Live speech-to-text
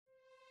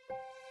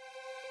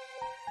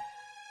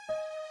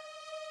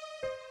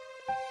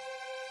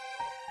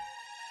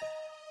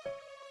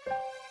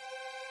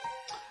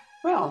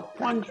Well,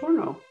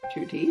 buongiorno,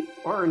 Judy,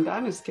 or in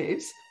Donna's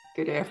case,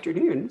 good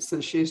afternoon,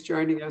 since she's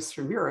joining us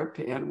from Europe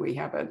and we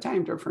have a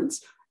time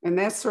difference. And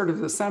that's sort of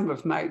the sum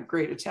of my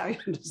great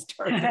Italian to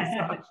start this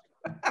off.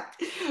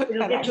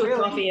 It'll And get you a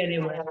coffee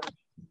anyway.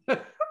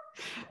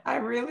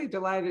 I'm really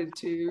delighted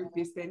to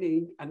be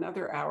spending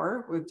another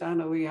hour with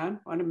Donna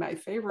Leon, one of my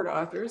favorite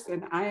authors.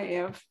 And I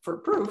have, for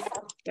proof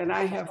that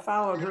I have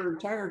followed her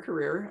entire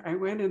career, I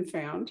went and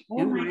found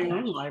in my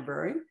own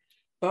library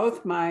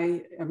both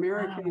my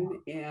American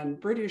and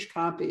British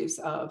copies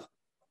of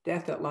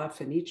Death at La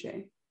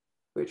Fenice,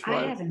 which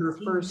was her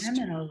first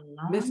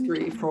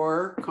mystery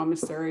for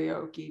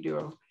Commissario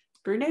Guido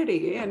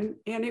Brunetti. And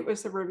it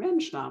was a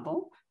revenge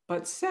novel,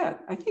 but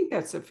set. I think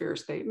that's a fair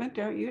statement,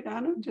 don't you,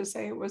 Donna, to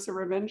say it was a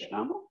revenge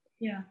novel?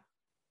 Yeah.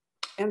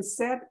 And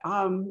set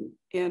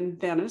in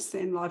Venice,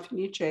 and La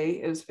Fenice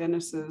is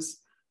Venice's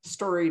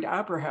storied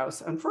opera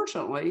house.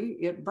 Unfortunately,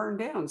 it burned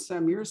down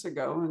some years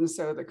ago, and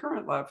so the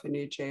current La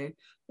Fenice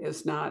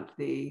is not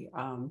the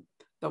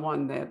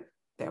one that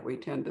we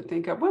tend to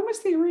think of. When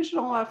was the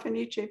original La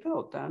Fenice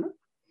built, Donna?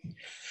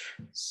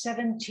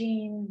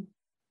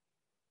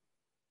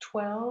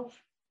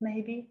 1712,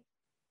 maybe.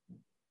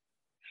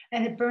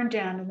 And it burned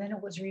down, and then it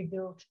was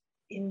rebuilt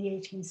in the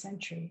 18th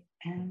century.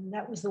 And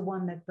that was the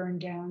one that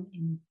burned down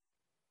in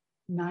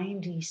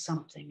 90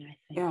 something, I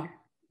think. Yeah.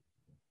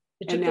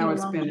 And now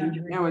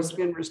it's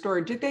been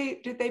restored. Did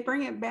they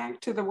bring it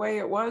back to the way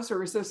it was,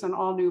 or is this an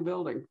all new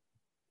building?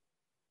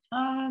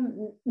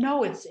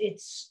 No,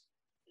 it's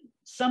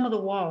some of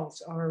the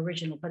walls are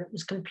original, but it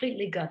was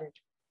completely gutted.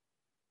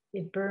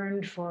 It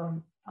burned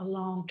for a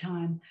long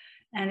time,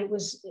 and it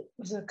was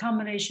a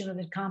combination of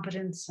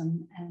incompetence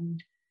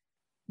and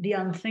the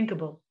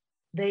unthinkable.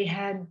 They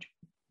had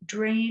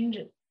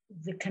drained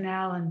the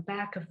canal and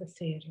back of the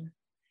theater.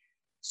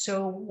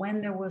 So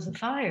when there was a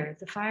fire,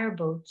 the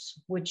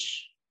fireboats,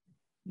 which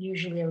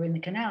usually are in the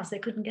canals, they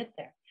couldn't get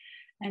there.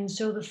 And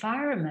so the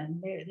firemen,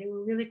 they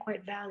were really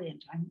quite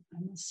valiant, I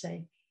must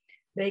say.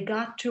 They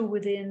got to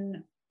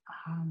within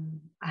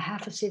a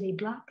half a city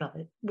block of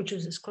it, which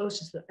was as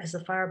close as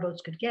the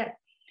fireboats could get.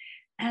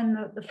 And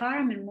the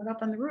firemen went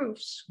up on the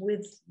roofs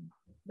with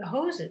the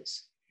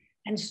hoses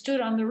and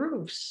stood on the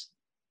roofs,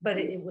 but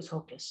it was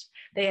hopeless.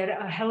 They had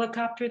a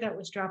helicopter that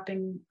was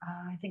dropping,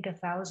 I think,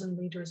 1,000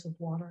 liters of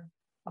water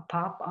a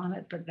pop on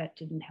it, but that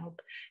didn't help.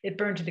 It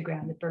burned to the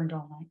ground. It burned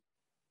all night.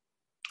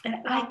 And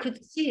I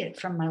could see it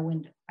from my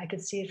window. I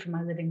could see it from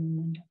my living room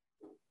window.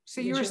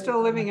 So you were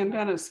still living in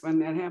Venice when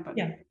that happened?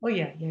 Yeah. Oh,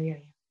 yeah.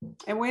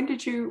 And when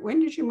did you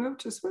move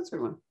to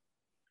Switzerland?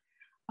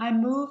 I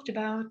moved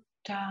about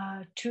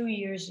 2 or 3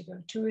 years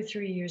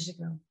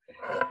ago.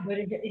 But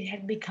it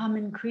had become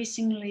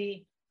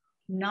increasingly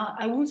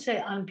I won't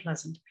say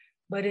unpleasant,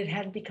 but it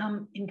had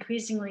become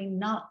increasingly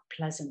not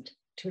pleasant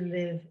to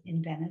live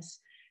in Venice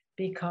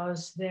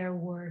because there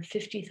were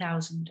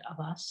 50,000 of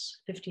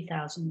us,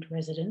 50,000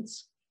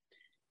 residents,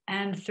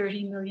 and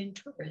 30 million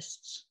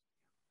tourists.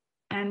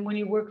 And when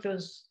you work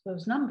those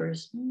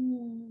numbers,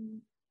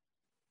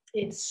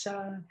 it's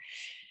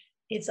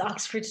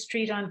Oxford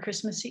Street on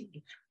Christmas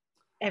Eve.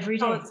 Every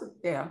day.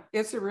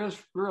 It's a real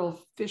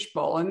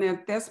fishbowl, and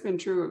that's been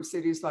true of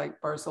cities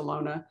like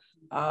Barcelona.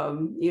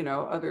 And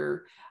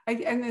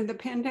then the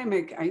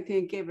pandemic, I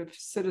think, gave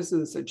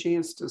citizens a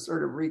chance to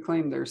sort of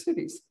reclaim their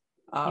cities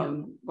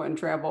when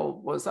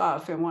travel was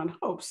off. And one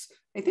hopes,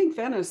 I think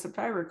Venice, if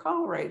I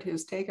recall right,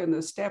 has taken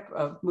the step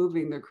of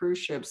moving the cruise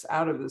ships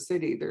out of the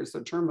city. There's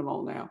a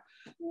terminal now.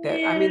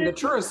 The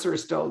tourists are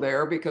still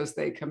there because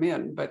they come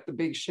in, but the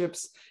big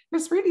ships,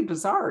 it's really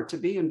bizarre to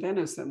be in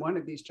Venice and one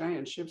of these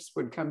giant ships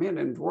would come in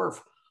and dwarf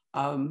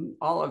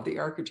all of the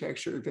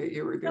architecture that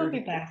you were there. They'll be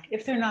back.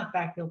 If they're not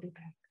back, they'll be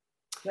back.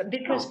 But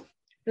because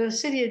the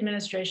city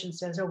administration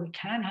says, we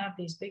can't have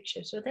these big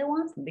ships, so they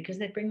want them because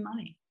they bring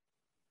money.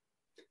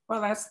 Well,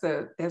 that's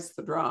the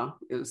draw,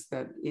 is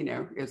that,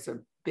 it's a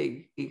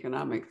big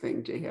economic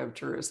thing to have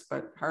tourists,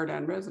 but hard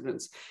on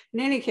residents. In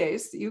any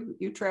case,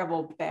 you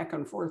travel back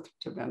and forth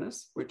to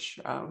Venice, which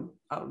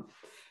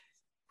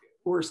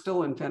we're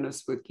still in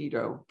Venice with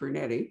Guido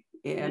Brunetti.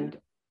 And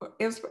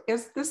as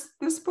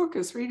this book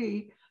is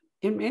really,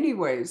 in many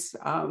ways,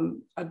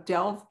 a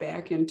delve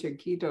back into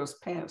Guido's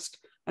past.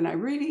 And I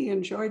really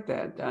enjoyed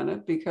that, Donna,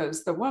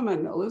 because the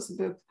woman,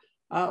 Elisabetta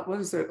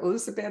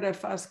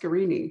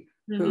Foscarini,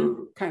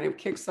 who kind of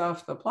kicks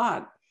off the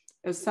plot,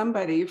 as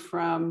somebody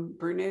from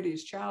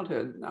Brunetti's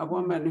childhood, a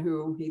woman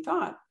who he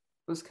thought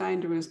was kind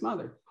to his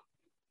mother.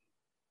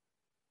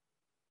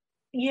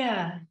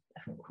 Yeah,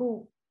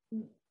 who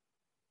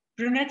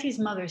Brunetti's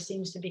mother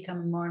seems to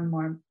become more and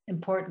more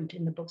important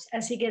in the books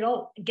as he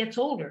gets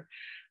older.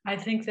 I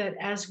think that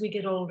as we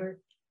get older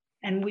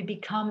and we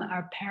become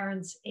our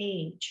parents'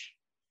 age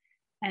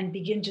and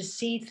begin to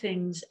see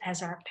things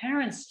as our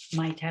parents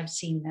might have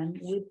seen them,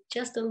 with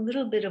just a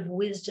little bit of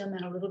wisdom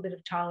and a little bit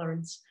of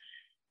tolerance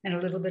and a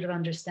little bit of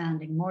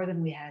understanding, more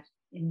than we had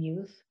in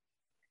youth,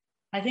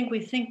 I think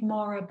we think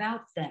more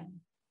about them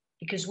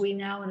because we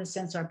now, in a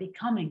sense, are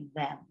becoming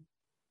them.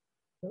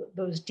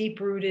 those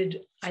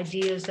deep-rooted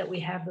ideas that we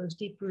have, those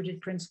deep-rooted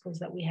principles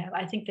that we have,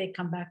 I think they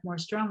come back more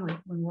strongly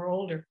when we're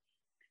older.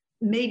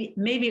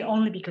 Maybe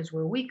only because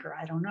we're weaker,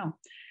 I don't know.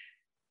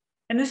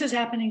 And this is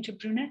happening to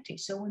Brunetti.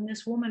 So when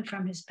this woman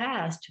from his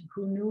past,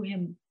 who knew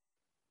him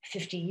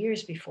 50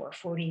 years before,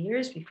 40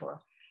 years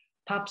before,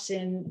 pops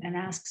in and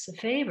asks a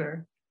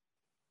favor,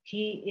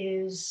 he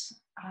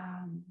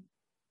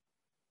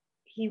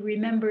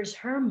remembers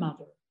her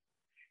mother,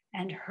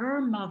 and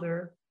her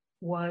mother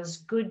was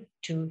good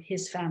to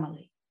his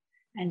family.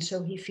 And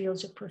so he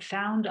feels a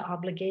profound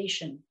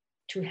obligation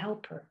to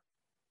help her.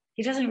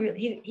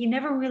 He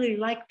never really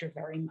liked her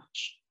very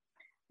much.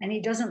 And he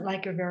doesn't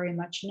like her very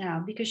much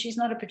now because she's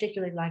not a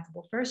particularly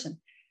likable person.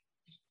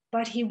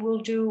 But he will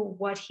do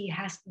what he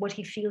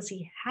feels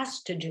he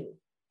has to do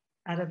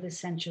out of the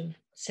sense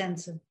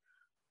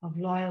of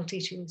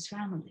loyalty to his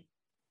family.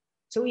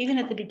 So even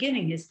at the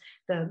beginning,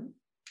 the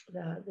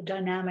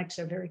dynamics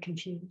are very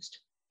confused.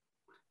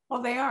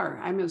 Well, they are.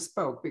 I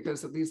misspoke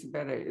because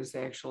Elisabetta is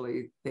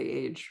actually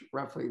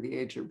roughly the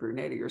age of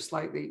Brunetti, or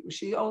slightly.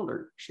 She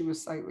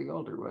was slightly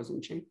older,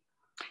 wasn't she?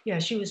 Yeah,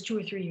 she was 2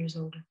 or 3 years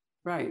older.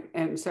 Right.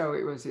 And so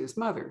it was his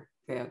mother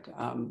that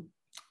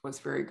was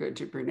very good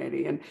to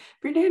Brunetti. And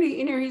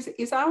Brunetti,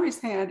 he's always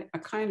had a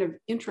kind of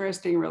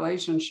interesting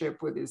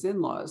relationship with his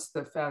in-laws,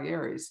 the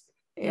Falieris.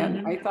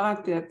 And I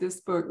thought that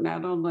this book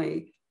not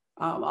only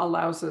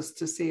allows us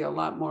to see a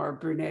lot more of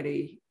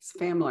Brunetti's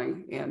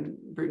family and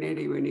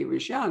Brunetti when he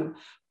was young,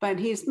 but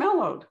he's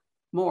mellowed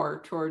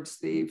more towards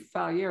the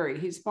Falieri.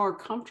 He's more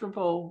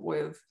comfortable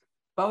with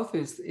both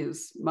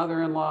his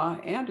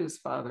mother-in-law and his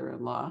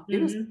father-in-law. He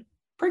was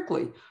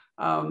prickly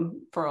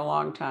for a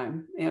long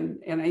time. And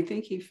I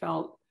think he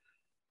felt,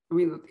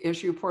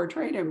 as you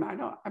portrayed him,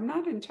 I'm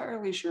not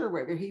entirely sure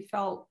whether he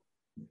felt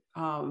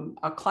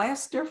a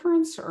class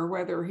difference or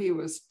whether he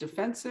was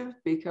defensive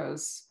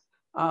because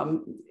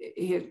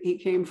he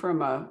came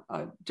from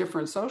a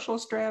different social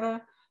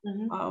strata.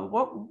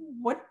 What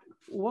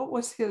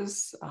was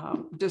his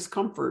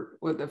discomfort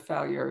with the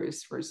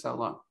Falieris for so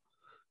long?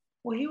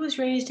 Well, he was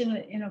raised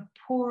in a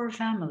poor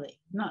family,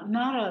 not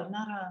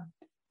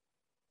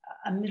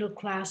a middle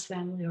class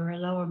family or a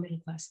lower middle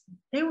class.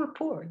 They were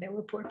poor. They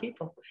were poor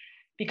people,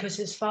 because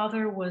his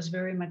father was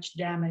very much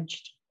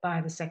damaged by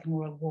the Second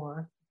World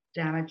War,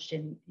 damaged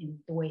in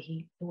the way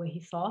he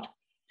thought.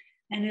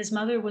 And his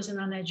mother was an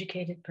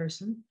uneducated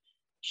person.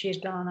 She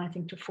had gone, I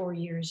think, to 4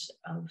 years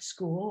of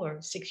school or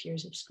 6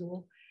 years of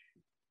school.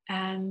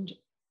 And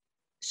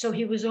so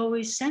he was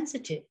always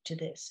sensitive to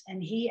this.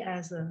 And he,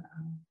 as a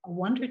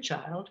wonder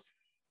child,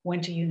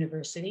 went to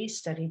university,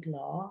 studied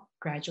law,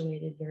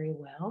 graduated very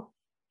well,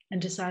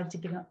 and decided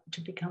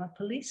to become a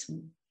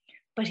policeman.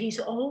 But he's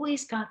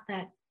always got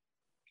that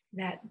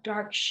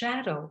dark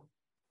shadow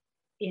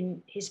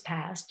in his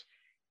past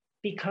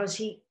because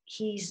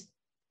he's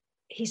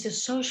a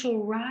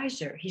social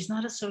riser. He's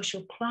not a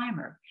social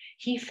climber.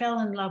 He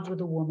fell in love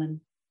with a woman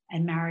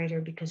and married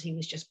her because he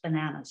was just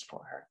bananas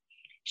for her.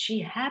 She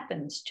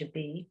happens to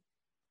be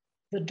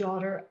the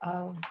daughter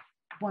of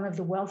one of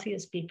the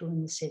wealthiest people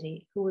in the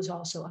city, who was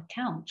also a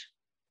count.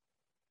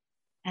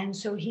 And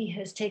so he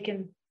has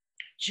taken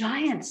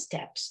giant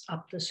steps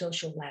up the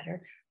social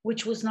ladder,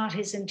 which was not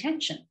his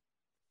intention,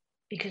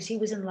 because he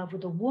was in love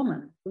with a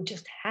woman who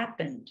just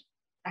happened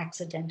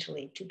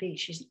accidentally to be.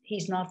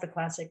 He's not the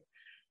classic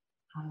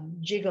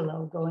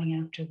gigolo going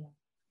after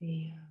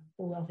the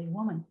wealthy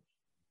woman.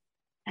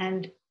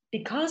 And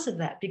because of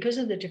that, because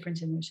of the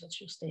difference in their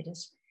social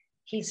status,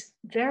 he's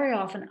very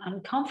often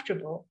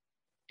uncomfortable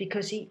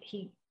because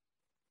he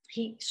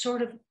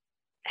sort of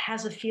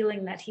has a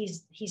feeling that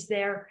he's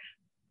there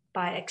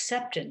by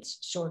acceptance,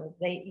 sort of.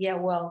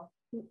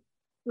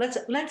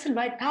 Let's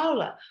invite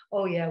Paola.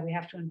 Oh yeah, we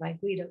have to invite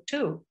Guido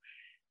too,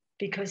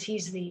 because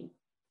he's the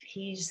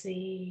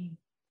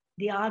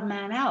odd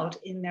man out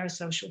in their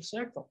social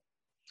circle.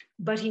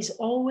 But he's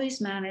always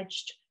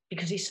managed,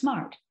 because he's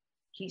smart.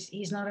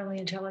 He's not only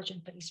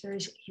intelligent, but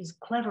he's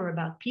clever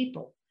about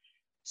people.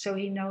 So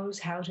he knows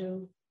how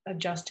to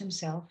adjust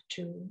himself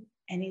to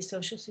any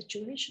social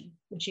situation,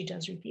 which he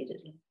does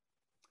repeatedly.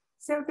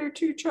 So they're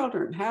 2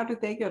 children. How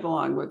did they get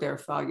along with their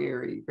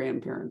Falieri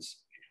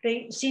grandparents?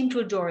 They seem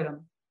to adore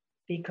them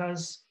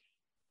because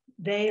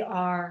they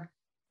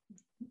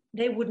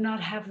would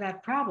not have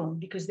that problem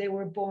because they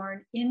were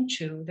born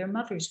into their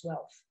mother's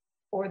wealth,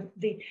 or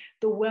the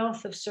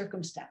wealth of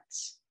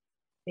circumstance.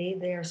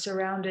 They are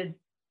surrounded.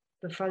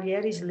 The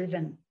Falieris live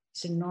in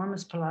this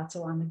enormous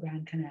palazzo on the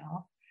Grand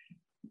Canal.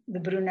 The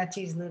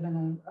Brunettis live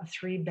in a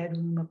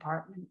 3-bedroom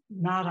apartment,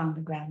 not on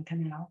the Grand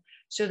Canal.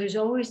 So there's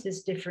always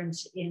this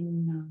difference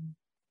in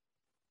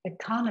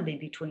economy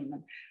between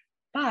them.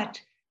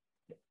 But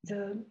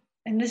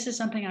and this is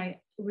something I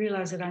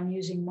realize that I'm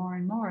using more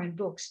and more in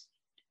books.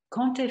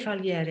 Conte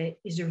Falieri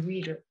is a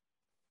reader,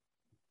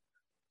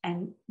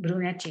 and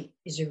Brunetti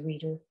is a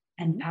reader,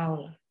 and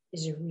Paola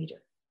is a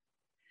reader.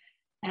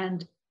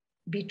 And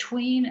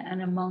between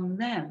and among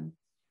them,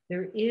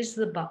 there is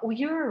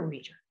you're a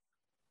reader.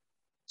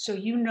 So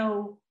you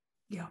know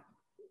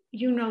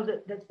you know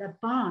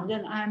that bond.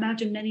 And I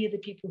imagine many of the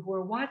people who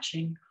are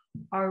watching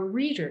are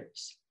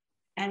readers.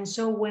 And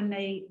so when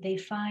they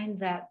find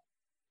that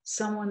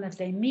someone that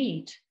they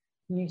meet,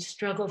 and you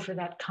struggle for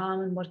that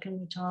common, what can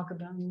we talk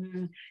about?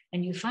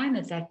 And you find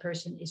that that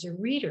person is a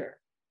reader,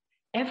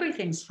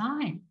 everything's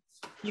fine.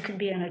 You can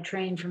be on a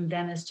train from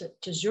Venice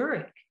to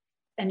Zurich,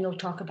 and you'll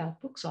talk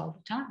about books all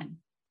the time.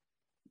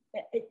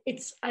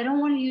 I don't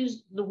want to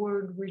use the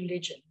word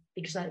religion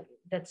because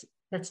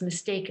that's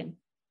mistaken.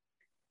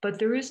 But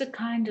there is a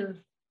kind of,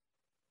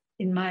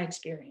 in my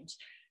experience,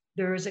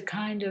 there is a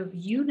kind of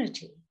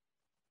unity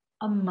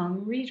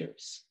among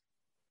readers.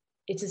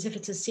 It's as if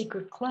it's a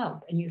secret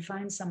club, and you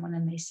find someone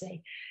and they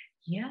say,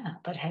 yeah,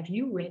 but have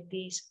you read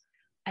these?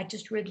 I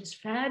just read this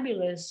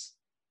fabulous.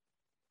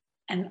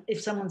 And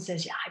if someone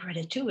says, yeah, I read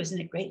it too, isn't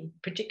it great?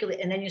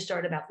 Particularly, and then you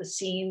start about the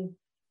scene,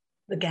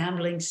 the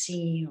gambling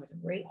scene or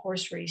the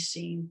horse race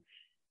scene,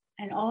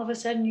 and all of a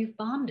sudden you've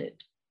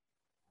bonded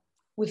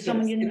with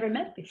someone you never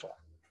met before.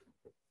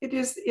 It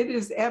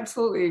is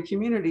absolutely a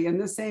community in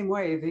the same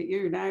way that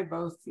you and I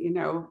both,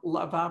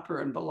 love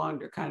opera and belong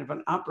to kind of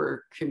an opera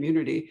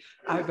community.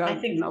 I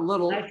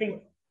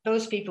think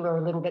those people are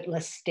a little bit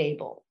less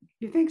stable.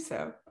 You think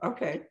so?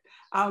 Okay.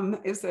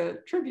 As a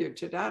tribute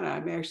to Donna,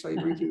 I'm actually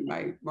drinking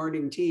my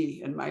morning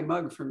tea in my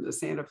mug from the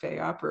Santa Fe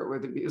Opera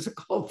with a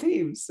musical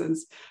theme,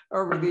 since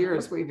over the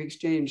years we've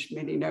exchanged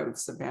many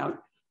notes about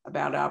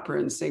opera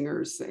and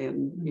singers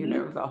and,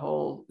 the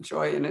whole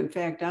joy. And in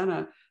fact,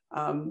 Donna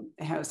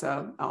has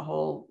a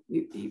whole,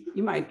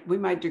 we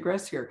might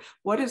digress here.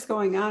 What is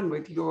going on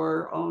with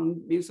your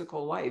own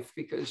musical life?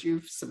 Because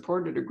you've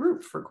supported a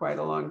group for quite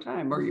a long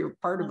time, or you're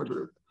part of a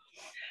group.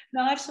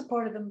 No, I've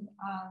supported them.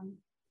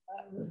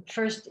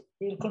 First,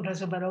 Il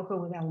Contralto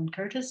Barocco with Alan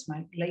Curtis,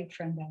 my late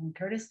friend Alan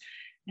Curtis,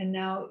 and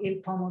now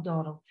Il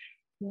Pomodoro,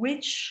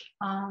 which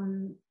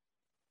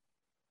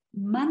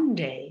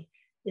Monday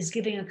is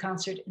giving a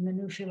concert in the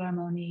New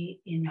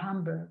Philharmonie in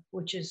Hamburg,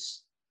 which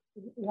is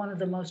one of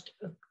the most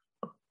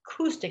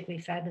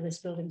acoustically fabulous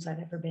buildings I've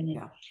ever been in.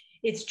 Yeah.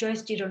 It's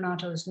Joyce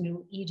DiDonato's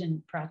new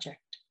Eden project,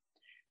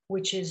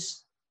 which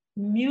is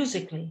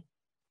musically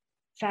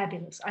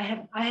fabulous. I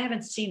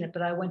haven't seen it,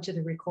 but I went to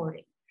the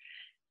recording.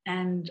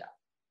 And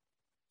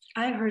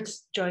I've heard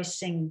Joyce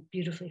sing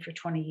beautifully for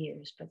 20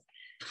 years, but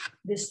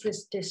this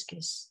disc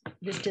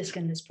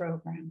in this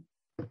program,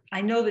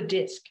 I know the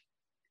disc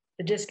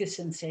is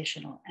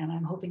sensational, and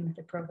I'm hoping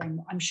that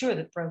I'm sure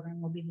the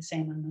program will be the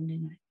same on Monday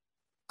night.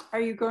 Are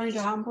you going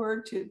to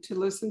Hamburg to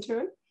listen to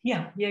it?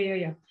 Yeah.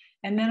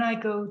 And then I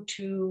go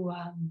to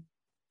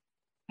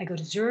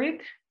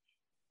Zurich,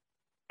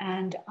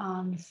 and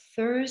on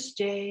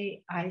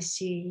Thursday I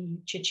see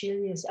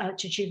Cecilia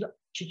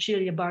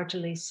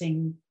Bartoli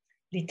sing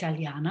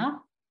L'Italiana,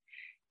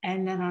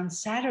 and then on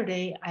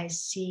Saturday I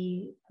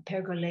see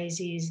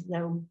Pergolesi's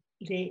Le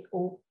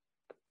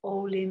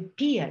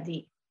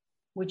Olimpiadi,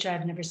 which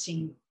I've never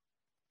seen.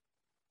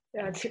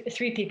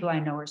 Three people I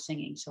know are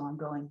singing, so I'm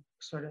going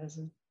sort of as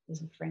a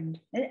friend.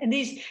 And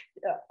these,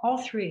 all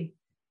three,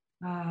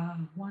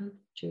 one,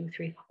 two,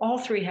 three, all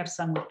three have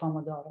sung with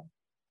Pomodoro.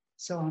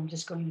 So I'm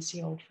just going to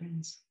see old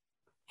friends.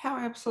 How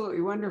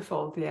absolutely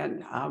wonderful that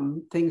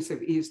things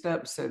have eased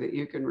up so that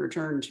you can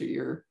return to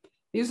your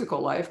musical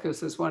life,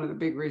 because it's one of the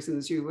big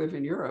reasons you live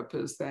in Europe,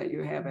 is that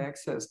you have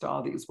access to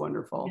all these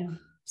wonderful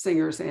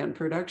singers and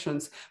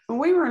productions. When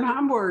we were in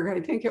Hamburg,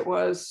 I think it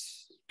was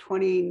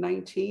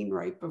 2019,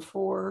 right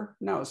before,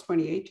 no, it was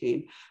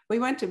 2018. We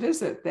went to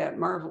visit that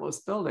marvelous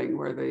building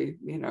where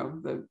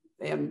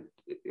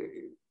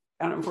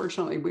and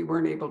unfortunately we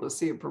weren't able to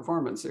see a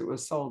performance. It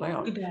was sold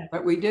out,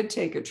 but we did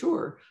take a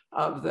tour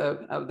of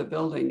the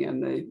building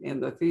and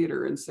the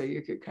theater. And so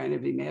you could kind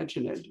of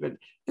imagine it, but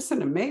it's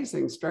an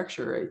amazing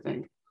structure, I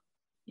think.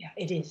 Yeah,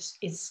 it is.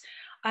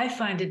 I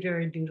find it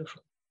very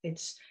beautiful.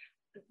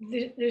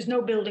 There's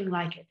no building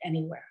like it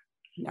anywhere.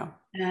 No.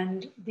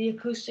 And the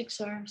acoustics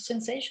are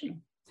sensational.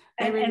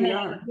 They really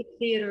are. A big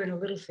theater and a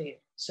little theater.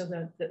 So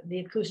the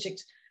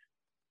acoustics,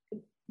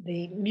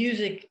 the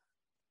music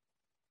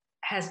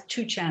has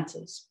two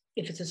chances.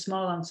 If it's a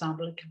small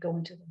ensemble, it could go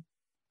into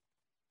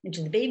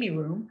the baby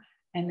room.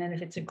 And then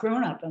if it's a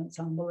grown-up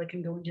ensemble, it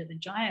can go into the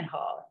giant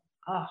hall.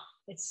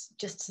 It's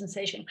just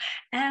sensational.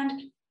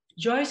 And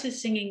Joyce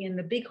is singing in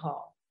the big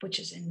hall, which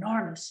is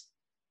enormous,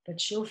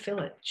 but she'll fill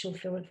it. She'll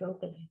fill it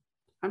vocally.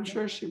 I'm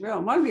sure she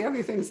will. One of the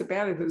other things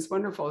about it that's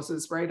wonderful is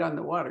it's right on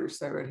the water,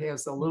 so it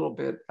has a little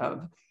bit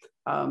of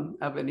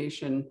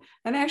Venetian.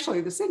 And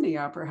actually, the Sydney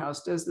Opera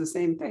House does the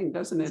same thing,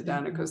 doesn't it,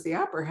 Donna? Because the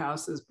Opera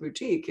House is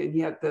boutique, and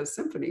yet the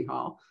Symphony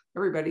Hall,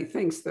 everybody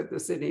thinks that the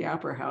Sydney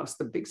Opera House,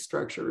 the big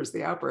structure, is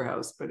the Opera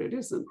House, but it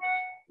isn't.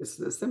 It's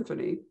the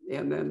Symphony,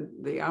 and then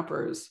the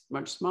opera is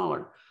much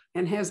smaller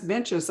and has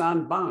benches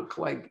en banc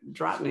like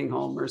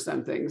Drottningholm or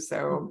something.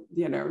 So,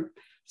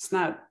 it's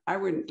not, I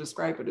wouldn't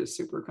describe it as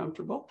super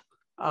comfortable.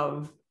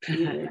 of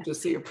to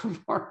see a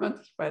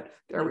performance, but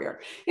there we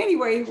are.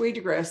 Anyway, we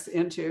digress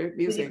into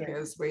music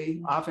as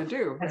we often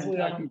do when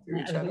talking to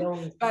each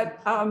other.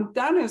 But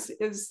Donna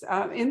is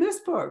in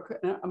this book,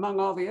 among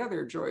all the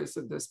other joys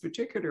of this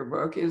particular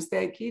book, is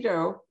that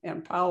Guido,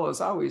 and Paolo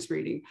is always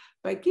reading,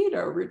 but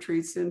Guido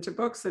retreats into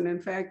books. And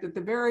in fact, at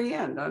the very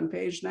end on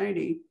page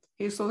 90,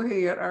 he's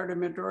looking at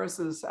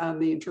Artemidorus's on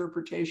the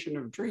interpretation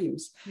of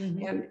dreams.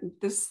 Mm-hmm. And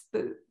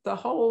the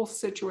whole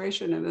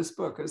situation in this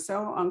book is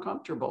so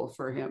uncomfortable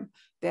for him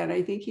that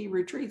I think he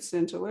retreats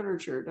into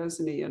literature,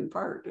 doesn't he, in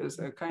part, as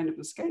a kind of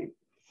escape.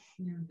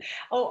 Yeah.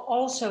 Oh,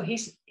 also,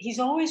 he's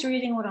always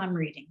reading what I'm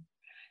reading.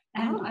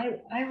 And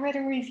I read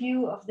a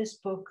review of this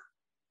book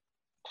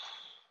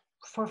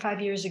 4 or 5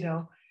 years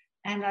ago,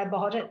 and I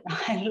bought it.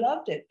 I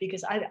loved it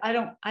because I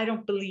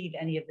don't believe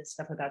any of this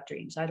stuff about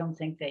dreams. I don't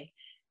think they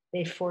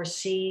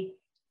foresee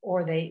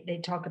or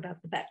they talk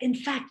about the bad. In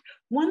fact,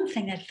 one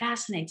thing that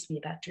fascinates me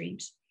about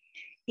dreams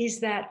is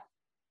that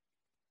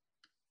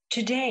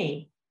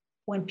today,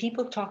 when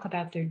people talk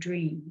about their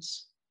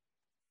dreams,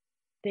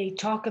 they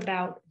talk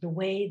about the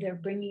way they're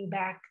bringing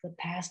back the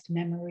past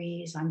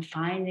memories.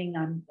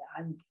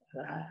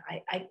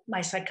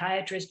 My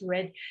psychiatrist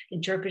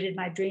interpreted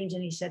my dreams,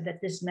 and he said that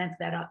this meant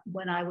that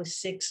when I was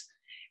 6,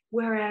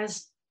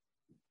 whereas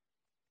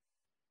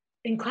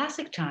in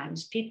classic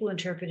times, people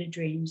interpreted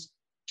dreams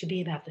to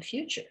be about the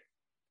future.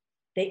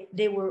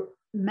 They were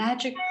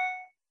magic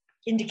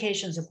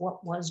indications of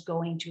what was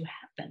going to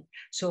happen.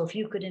 So if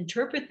you could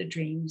interpret the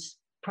dreams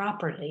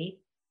properly,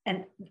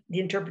 and the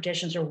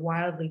interpretations are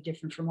wildly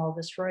different from all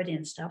this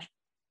Freudian stuff,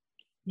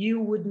 you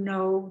would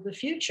know the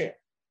future.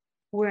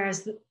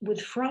 Whereas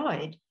with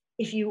Freud,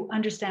 if you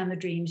understand the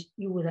dreams,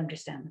 you would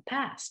understand the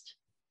past.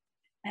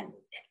 And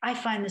I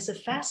find this a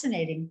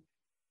fascinating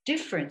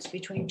difference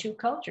between two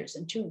cultures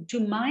and two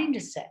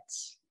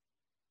mindsets.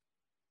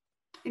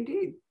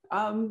 Indeed.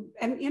 And,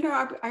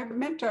 I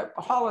meant to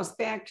haul us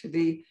back to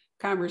the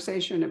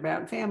conversation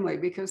about family,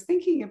 because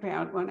thinking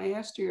about when I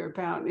asked you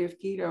about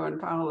if Guido and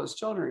Paolo's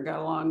children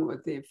got along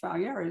with the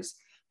Falieri's,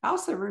 I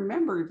also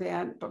remember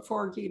that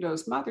before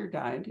Guido's mother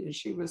died, and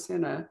she was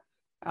in at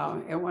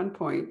one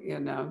point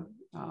in a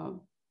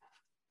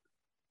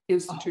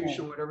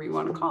institution, whatever you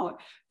want to call it,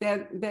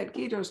 that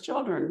Guido's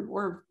children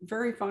were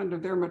very fond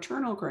of their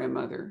maternal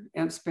grandmother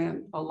and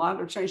spent a lot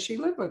of time. She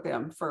lived with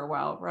them for a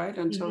while, right?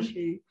 Until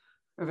she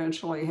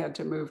eventually had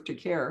to move to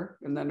care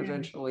and then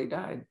eventually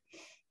died.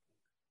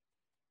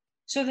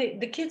 So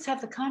the kids have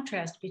the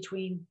contrast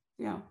between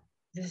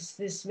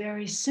this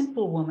very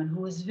simple woman who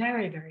was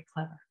very, very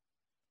clever,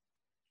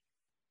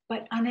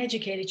 but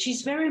uneducated.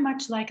 She's very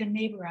much like a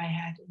neighbor I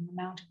had in the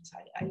mountains.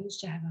 I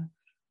used to have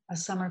a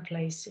summer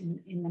place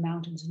in the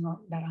mountains,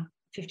 about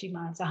 50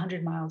 miles,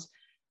 100 miles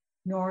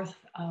north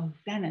of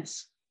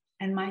Venice.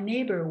 And my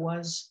neighbor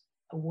was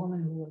a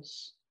woman who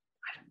was,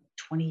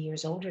 20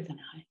 years older than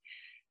I,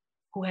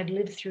 who had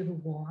lived through the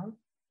war,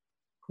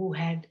 who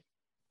had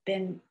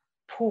been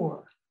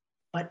poor,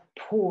 but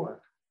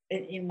poor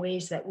in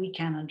ways that we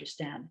can't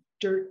understand,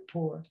 dirt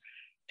poor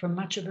for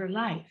much of her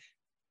life.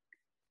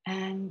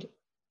 And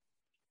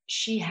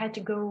she had to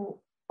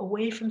go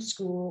away from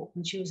school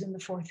when she was in the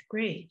 4th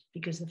grade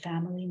because the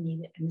family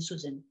needed, and this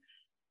was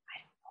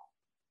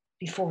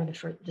before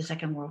the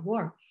Second World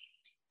War,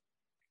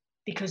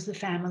 because the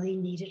family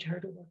needed her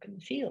to work in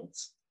the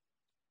fields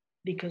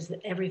because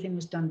everything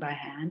was done by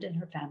hand and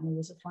her family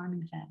was a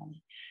farming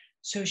family.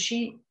 So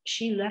she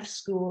left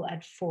school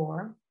at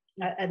 4,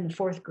 in the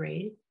 4th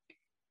grade,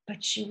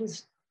 but she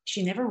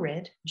never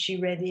read. She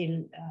read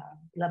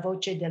La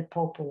Voce del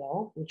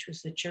Popolo, which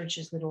was the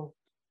church's little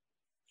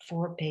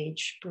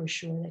 4-page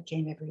brochure that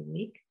came every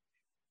week,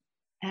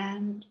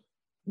 and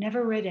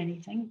never read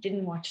anything,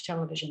 didn't watch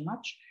television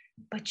much,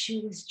 but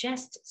she was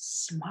just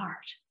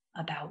smart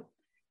about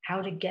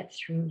how to get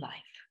through life.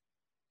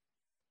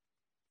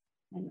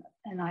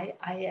 And I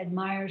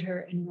admired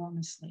her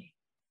enormously.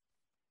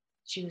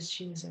 She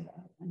was an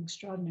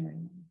extraordinary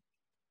woman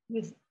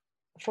with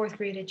a 4th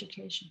grade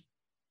education.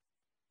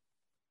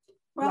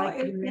 Well,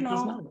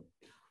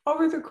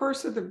 over the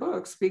course of the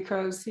books,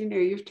 because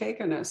you've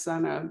taken us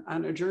on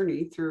a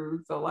journey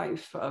through the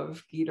life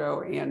of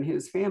Guido and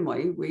his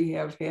family. We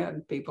have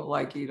had people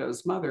like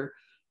Guido's mother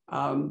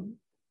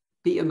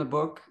be in the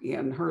book,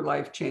 and her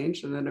life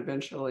changed, and then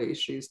eventually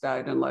she's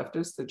died and left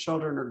us. The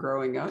children are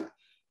growing up.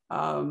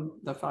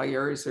 The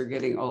Falieri's are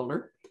getting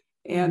older.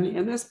 And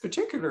in this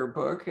particular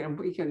book, and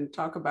we can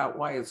talk about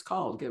why it's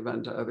called Give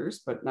Unto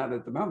Others, but not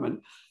at the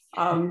moment.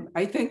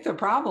 I think the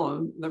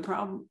problem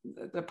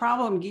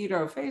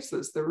Guido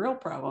faces, the real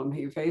problem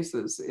he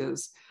faces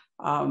is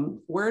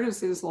where does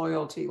his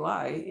loyalty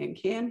lie? And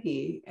can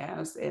he,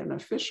 as an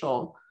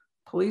official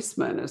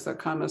policeman, as a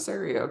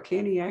commissario,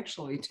 can he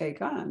actually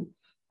take on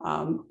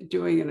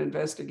doing an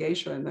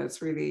investigation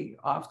that's really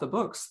off the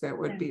books, that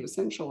would be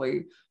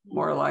essentially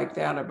more like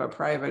that of a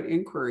private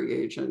inquiry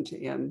agent?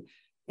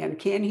 And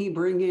can he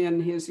bring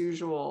in his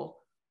usual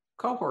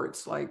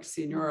cohorts like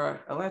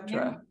Signora Elettra,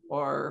 Yeah.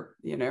 or,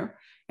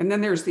 and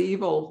then there's the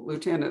evil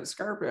Lieutenant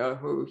Scarpa,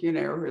 who,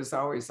 is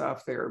always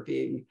off there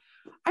being,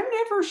 I'm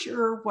never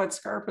sure what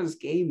Scarpa's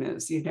game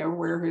is,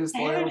 where his I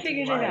haven't loyalty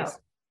figured it lies.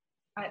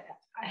 out.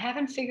 I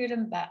haven't figured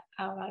him out.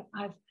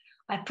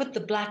 I put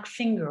the black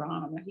finger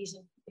on him.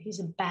 He's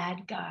a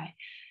bad guy,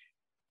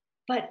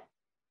 but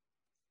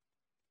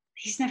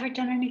he's never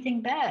done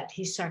anything bad.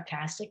 He's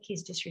sarcastic.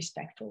 He's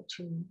disrespectful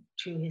to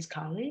his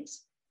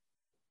colleagues.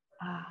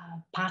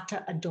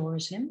 Pata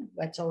adores him.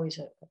 That's always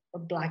a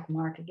black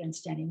mark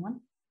against anyone.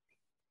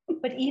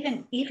 But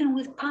even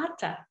with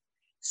Pata,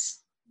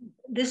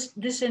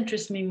 this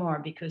interests me more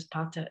because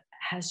Pata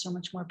has so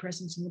much more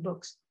presence in the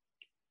books.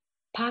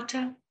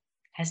 Pata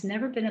has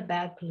never been a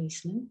bad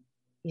policeman.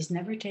 He's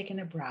never taken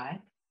a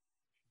bribe.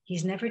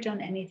 He's never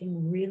done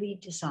anything really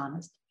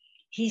dishonest.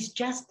 He's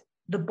just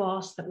the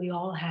boss that we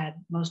all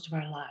had most of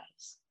our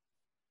lives.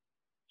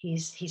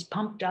 He's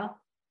pumped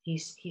up.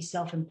 He's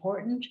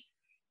self-important.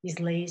 He's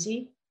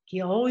lazy.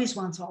 He always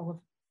wants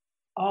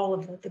all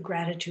of the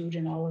gratitude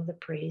and all of the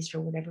praise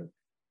for whatever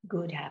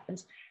good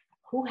happens.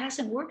 Who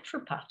hasn't worked for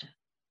Pata?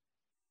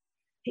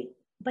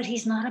 But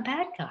he's not a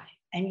bad guy.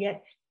 And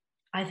yet,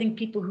 I think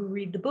people who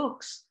read the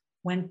books,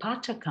 when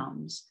Pata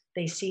comes,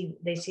 they see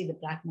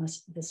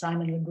the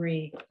Simon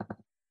Legree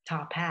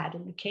top hat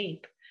and the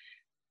cape.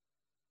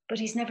 But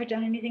he's never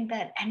done anything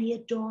bad. And he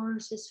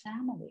adores his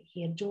family.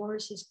 He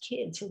adores his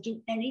kids. He'll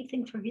do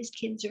anything for his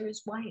kids or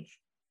his wife.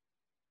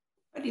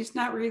 But he's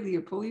not really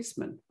a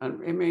policeman. I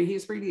mean,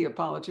 he's really a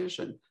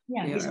politician,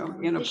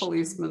 in a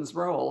policeman's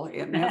role.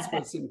 And that's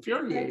what's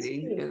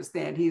infuriating, is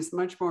that he's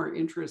much more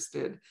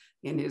interested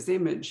in his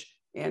image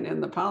and in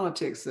the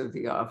politics of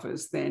the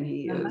office than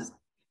he is.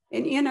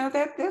 And,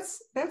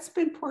 that's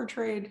been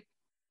portrayed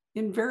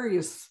in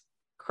various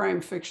crime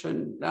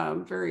fiction,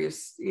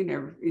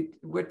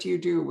 what do you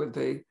do with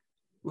the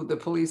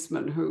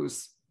policeman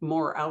who's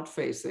more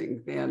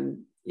out-facing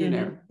than,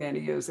 than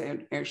he is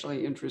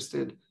actually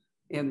interested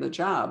in the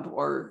job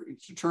or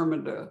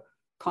determined to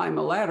climb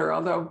a ladder,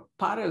 although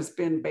Pata has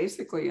been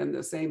basically in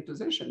the same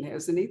position,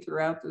 hasn't he,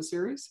 throughout the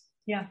series?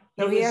 Yeah.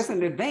 So he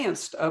hasn't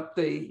advanced up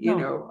the,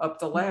 up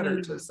the ladder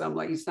to some,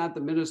 like, he's not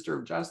the Minister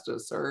of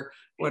Justice or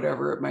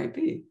whatever it might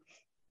be.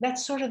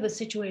 That's sort of the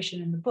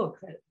situation in the book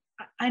that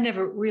I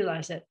never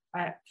realized that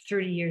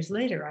 30 years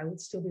later, I would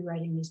still be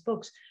writing these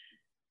books.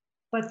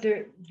 But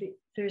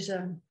there's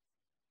a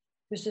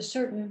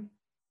certain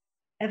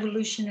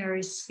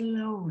evolutionary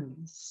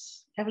slowness.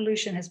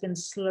 Evolution has been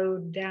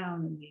slowed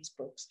down in these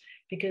books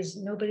because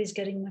nobody's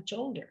getting much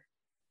older.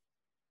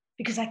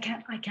 Because I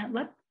can't let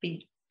them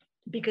be,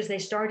 because they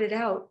started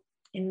out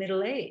in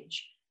middle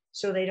age.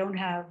 So they don't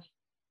have,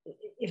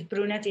 if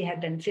Brunetti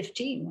had been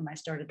 15 when I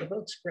started the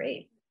books,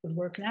 great, it would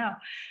work now.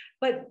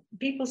 But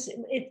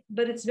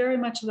it's very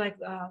much like,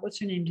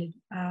 what's her name did?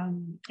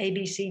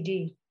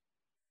 ABCD.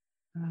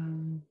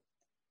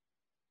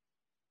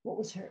 What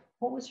was her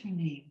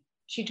name?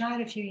 She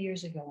died a few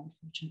years ago,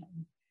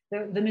 unfortunately.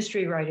 The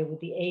mystery writer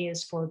with the A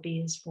is for, B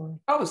is for.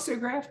 Oh, Sue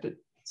Grafton.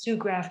 Sue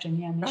Grafton,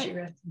 yeah, may she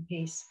rest in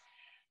peace.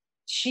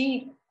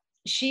 She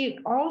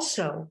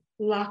also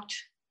locked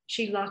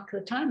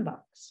the time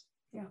box.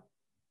 Yeah.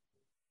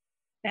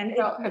 And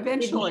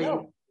eventually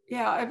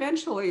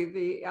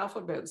the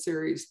Alphabet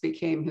series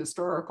became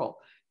historical,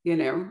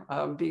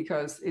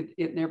 because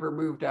it never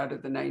moved out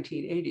of the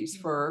 1980s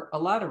for a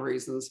lot of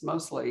reasons,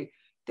 mostly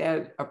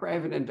that a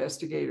private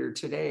investigator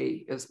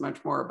today is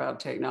much more about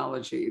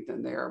technology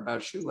than they are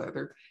about shoe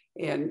leather.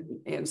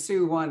 And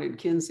Sue wanted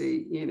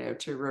Kinsey,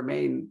 to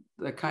remain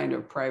the kind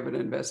of private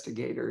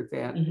investigator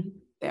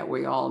that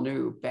we all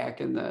knew back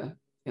in the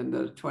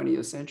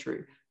 20th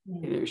century.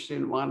 She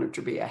didn't want him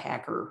to be a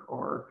hacker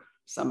or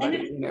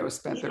somebody,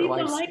 spent their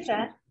life. People like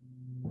that.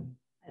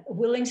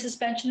 Willing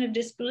suspension of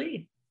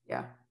disbelief.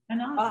 Yeah.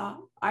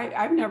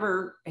 I've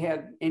never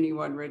had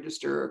anyone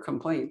register a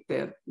complaint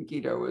that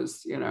Guido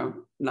is,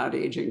 not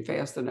aging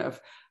fast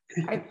enough.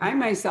 I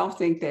myself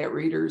think that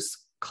readers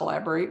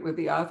collaborate with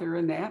the author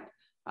in that.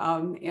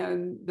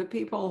 And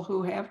the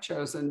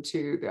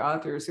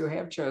authors who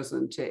have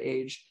chosen to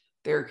age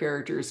their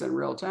characters in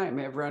real time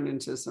have run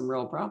into some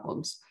real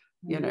problems,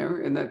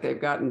 in that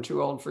they've gotten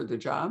too old for the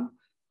job.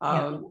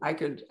 I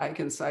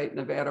can cite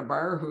Nevada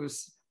Barr,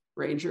 whose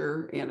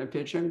Ranger Anna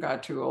Pigeon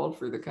got too old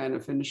for the kind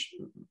of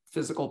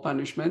physical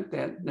punishment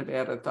that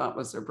Nevada thought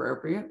was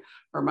appropriate.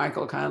 Or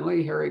Michael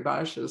Connelly, Harry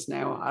Bosch is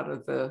now out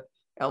of the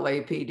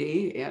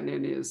LAPD and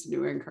in his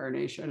new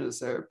incarnation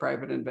as a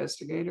private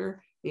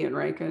investigator. Ian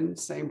Rankin,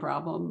 same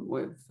problem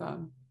with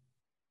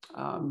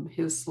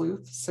his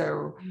sleuth.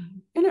 So,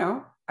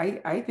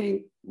 I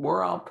think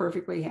we're all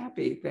perfectly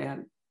happy that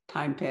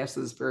time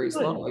passes very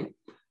slowly.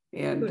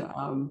 And,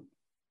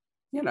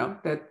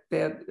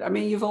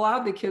 you've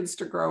allowed the kids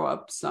to grow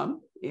up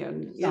some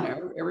and,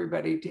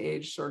 everybody to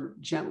age sort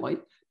of gently.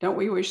 Don't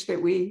we wish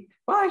that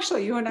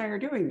actually, you and I are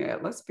doing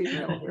that. Let's be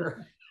real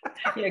here.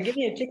 Yeah, give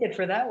me a ticket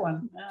for that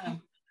one.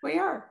 We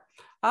are.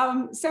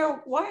 So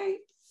why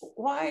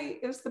why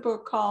is the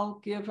book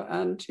called Give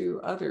Unto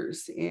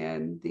Others?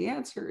 And the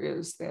answer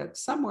is that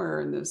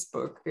somewhere in this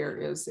book, there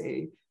is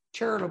a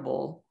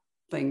charitable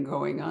thing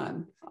going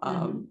on,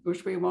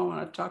 which we won't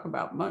want to talk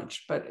about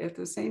much, but at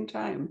the same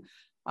time,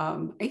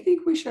 I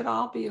think we should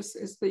all be, as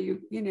the,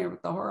 the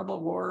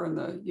horrible war in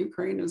the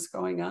Ukraine is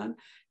going on,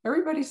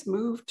 everybody's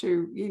moved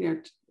to,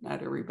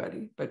 not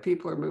everybody, but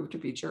people are moved to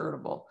be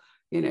charitable,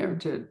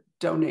 to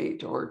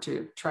donate or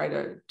to try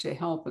to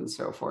help and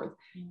so forth.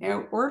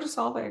 And where does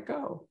all that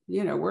go?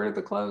 Where do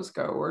the clothes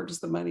go? Where does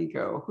the money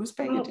go? Who's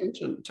paying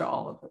attention to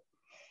all of it?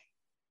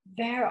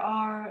 There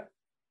are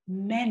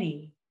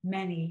many,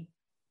 many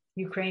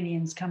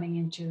Ukrainians coming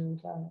into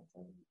the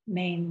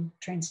main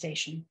train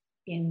station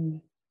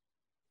in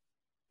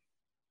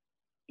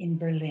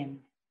Berlin.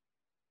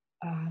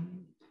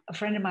 A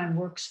friend of mine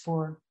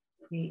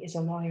is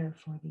a lawyer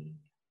for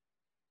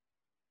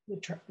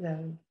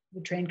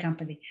the train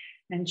company.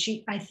 And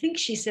I think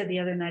she said the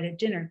other night at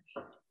dinner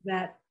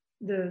that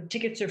the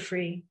tickets are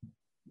free.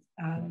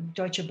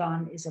 Deutsche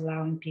Bahn is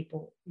allowing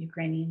people,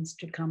 Ukrainians,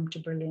 to come to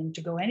Berlin,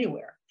 to go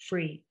anywhere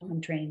free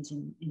on trains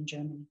in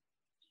Germany.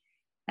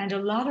 And a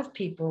lot of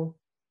people,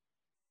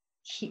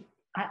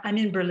 I'm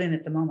in Berlin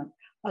at the moment,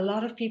 a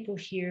lot of people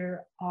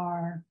here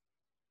are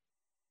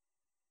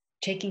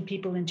taking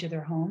people into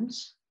their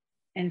homes.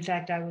 In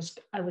fact, I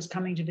was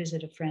coming to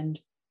visit a friend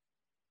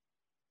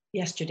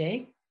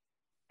yesterday,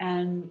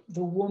 and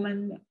the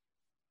woman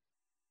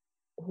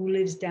who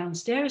lives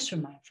downstairs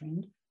from my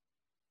friend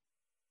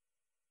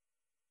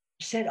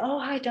said, "Oh,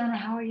 hi, Donna,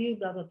 how are you?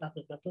 Blah, blah, blah,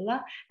 blah, blah, blah."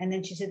 And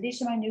then she said,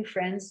 "These are my new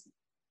friends."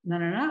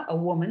 No, a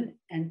woman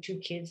and two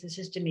kids. This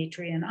is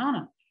Dimitri and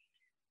Anna.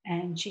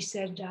 And she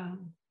said,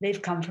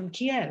 they've come from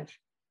Kiev.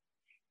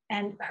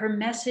 And her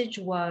message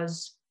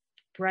was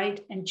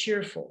bright and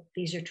cheerful.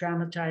 These are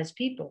traumatized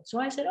people. So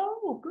I said,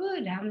 "Oh,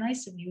 good. How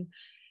nice of you.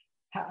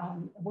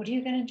 What are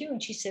you going to do?"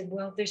 And she said,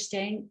 "Well, they're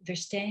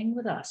staying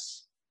with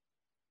us."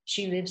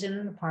 She lives in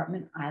an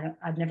apartment.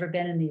 I've never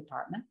been in the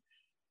apartment,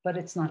 but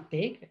it's not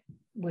big,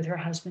 with her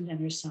husband and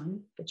her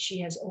son. But she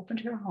has opened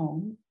her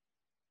home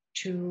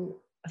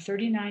to a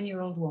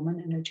 39-year-old woman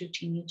and her two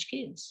teenage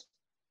kids,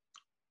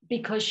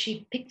 because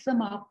she picked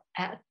them up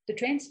at the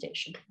train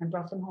station and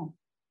brought them home.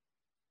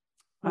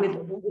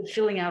 With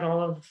filling out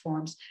all of the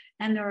forms.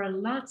 And there are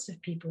lots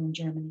of people in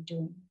Germany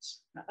doing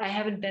this. I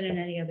haven't been in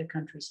any other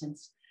country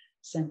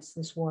since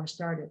this war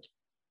started.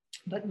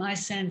 But my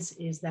sense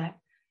is that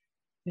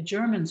the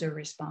Germans are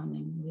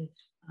responding with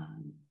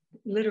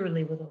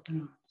literally with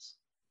open arms.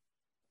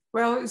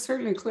 Well, it's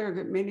certainly clear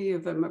that many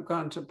of them have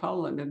gone to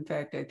Poland. In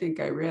fact, I think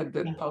I read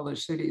that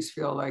Polish cities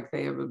feel like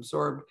they have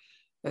absorbed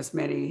as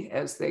many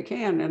as they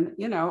can. And,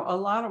 a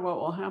lot of what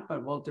will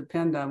happen will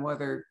depend on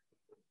whether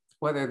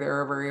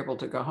they're ever able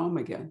to go home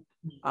again.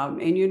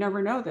 And you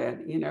never know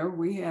that.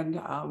 We had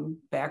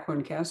back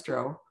when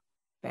Castro,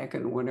 back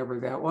in whenever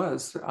that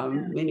was,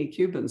 many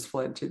Cubans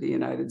fled to the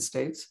United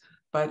States,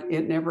 but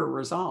it never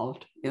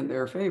resolved in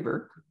their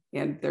favor.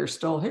 And they're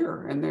still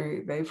here, and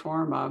they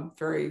form a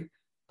very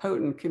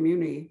potent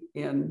community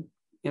in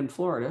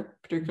Florida,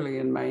 particularly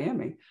in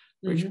Miami,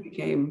 which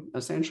became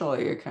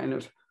essentially a kind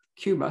of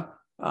Cuba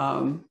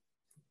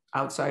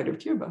outside of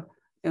Cuba.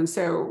 And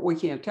so we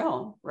can't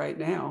tell right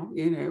now,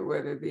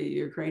 whether the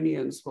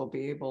Ukrainians will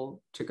be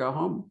able to go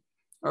home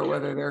or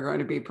whether they're going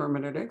to be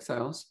permanent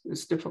exiles.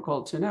 It's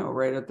difficult to know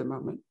right at the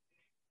moment.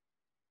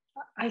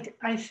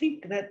 I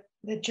think that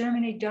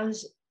Germany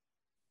does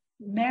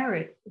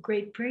merit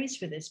great praise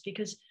for this,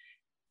 because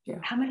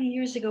how many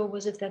years ago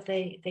was it that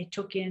they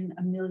took in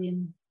 1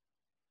 million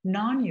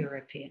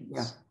non-Europeans?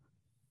 Yeah.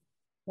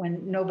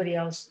 When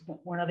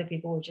other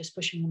people were just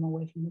pushing them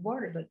away from the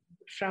border. But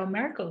Frau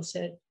Merkel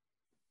said,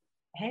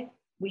 "Hey,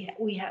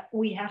 we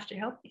have to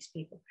help these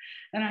people."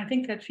 And I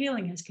think that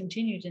feeling has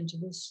continued into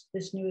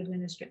this new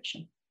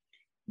administration.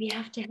 We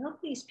have to help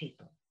these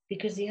people,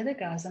 because the other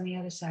guys on the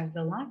other side of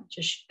the line are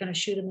just going to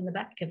shoot them in the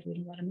back if we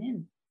don't let them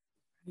in.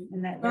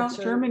 And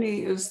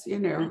Germany is,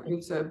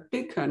 it's a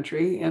big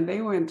country, and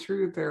they went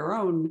through their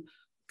own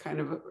kind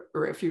of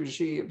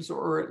refugee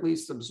or at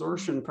least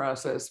absorption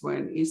process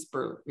when East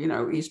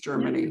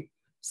Germany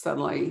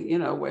suddenly,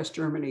 West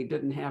Germany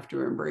didn't have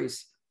to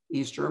embrace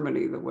East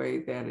Germany the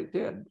way that it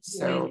did.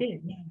 So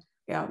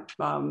I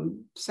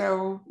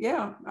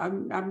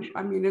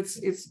mean,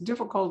 it's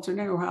difficult to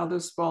know how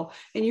this will.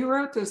 And you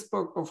wrote this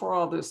book before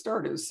all this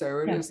started,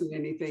 so it isn't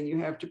anything you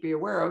have to be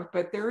aware of.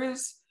 But there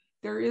is.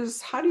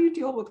 How do you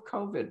deal with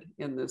COVID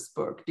in this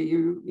book? Do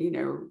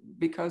you,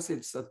 because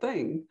it's a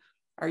thing,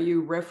 are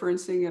you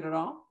referencing it at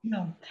all?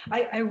 No,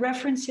 I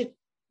reference it,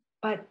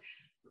 but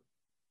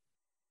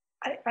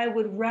I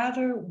would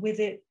rather with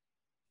it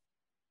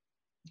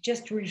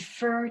just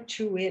refer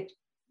to it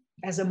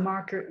as a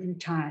marker in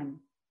time.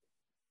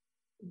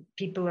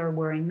 People are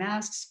wearing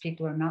masks,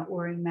 people are not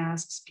wearing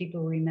masks,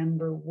 people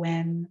remember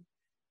when,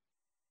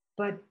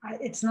 but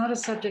it's not a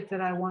subject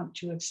that I want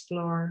to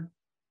explore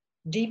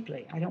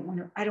deeply. I don't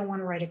want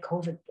to write a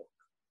COVID book,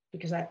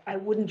 because I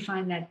wouldn't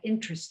find that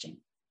interesting.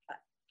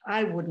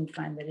 I wouldn't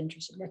find that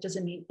interesting. That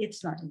doesn't mean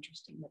it's not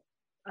interesting, but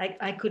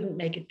I couldn't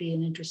make it be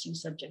an interesting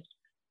subject.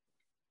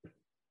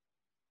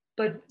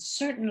 But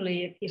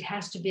certainly it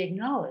has to be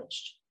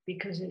acknowledged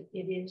because it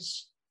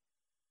is,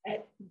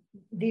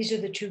 these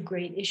are the two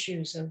great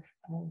issues of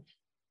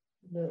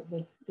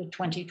the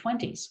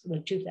 2020s, the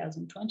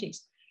 2020s.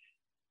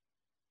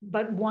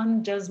 But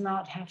one does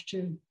not have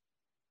to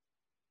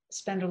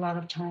spend a lot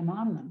of time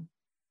on them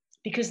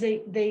because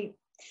they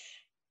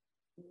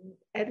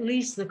at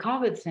least the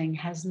COVID thing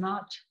has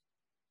not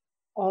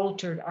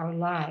altered our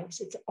lives.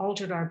 It's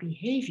altered our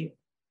behavior,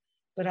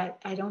 but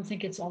I don't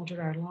think it's altered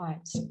our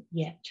lives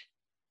yet.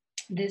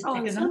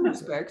 Well, in some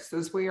respects,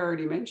 as we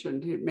already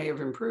mentioned, it may have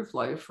improved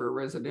life for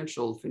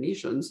residential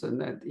Phoenicians and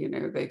that,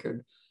 they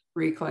could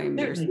reclaim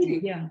their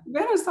city. Yeah.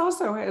 Venice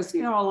also has, a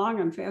long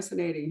and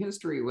fascinating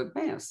history with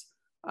Mass.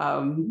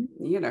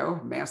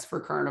 Mass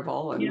for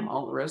Carnival and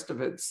all the rest of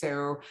it.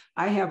 So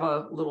I have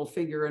a little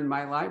figure in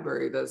my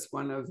library that's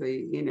one of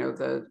the,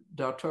 the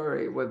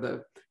Dottore with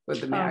the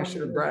mask. I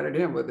should have brought it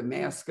in with the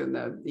mask and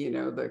the,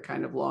 the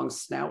kind of long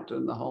snout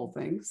and the whole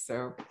thing.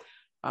 So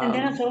and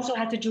then it's also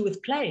had to do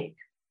with plague.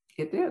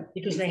 It did.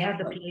 Because they had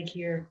the plague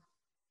here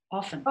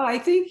often. Well, I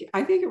think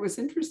it was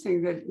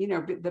interesting that,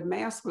 the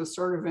mask was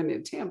sort of an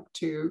attempt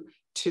to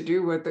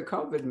do what the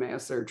COVID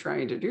masks are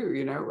trying to do.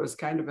 It was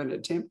kind of an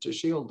attempt to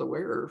shield the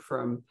wearer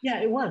from.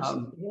 Yeah, it was.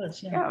 It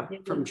was. Yeah,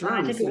 from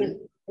germs. I think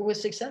it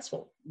was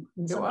successful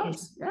in some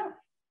cases. Yeah.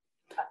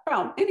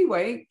 Well,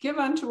 anyway, give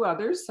unto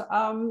others.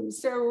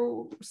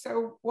 So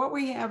what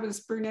we have is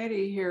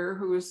Brunetti here,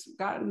 who has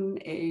gotten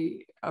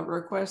a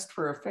request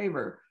for a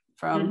favor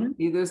from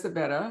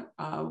Elizabetta,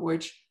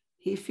 which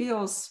he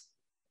feels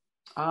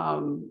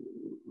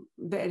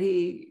that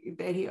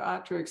he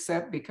ought to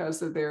accept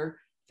because of their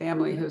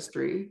family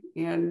history,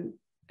 and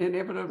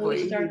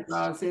inevitably he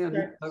draws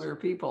in other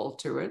people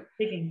to it.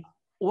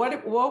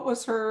 What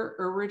was her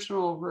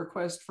original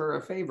request for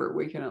a favor?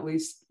 We can at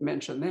least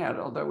mention that,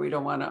 although we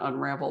don't want to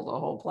unravel the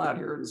whole plot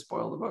here and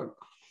spoil the book.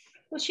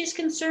 Well, she's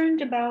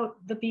concerned about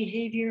the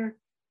behavior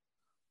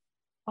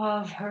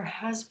of her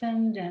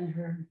husband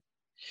and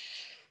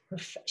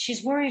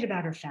she's worried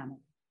about her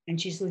family, and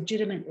she's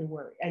legitimately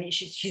worried. I mean,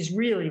 she's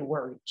really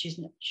worried.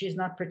 She's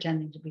not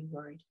pretending to be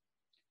worried.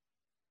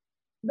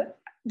 But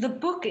the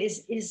book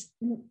is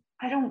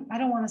I don't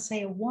want to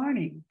say a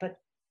warning, but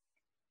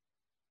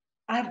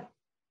I've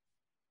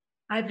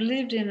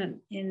lived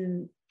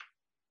in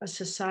a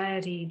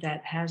society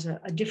that has a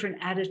different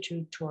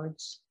attitude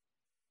towards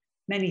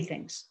many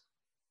things,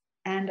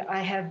 and I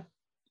have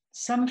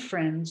some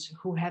friends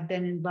who have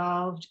been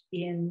involved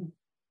in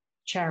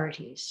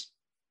charities,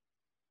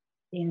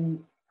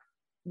 in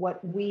what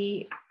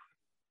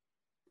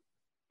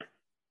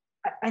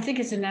I think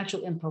it's a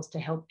natural impulse to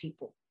help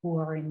people who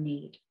are in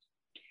need.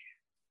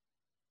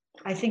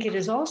 I think it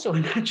is also a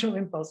natural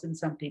impulse in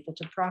some people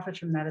to profit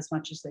from that as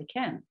much as they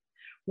can.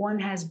 One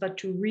has but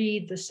to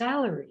read the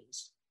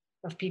salaries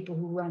of people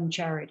who run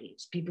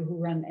charities, people who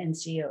run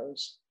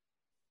NCOs.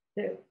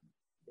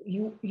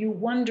 You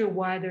wonder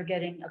why they're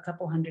getting a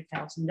couple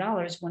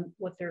 $100,000 when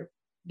what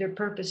their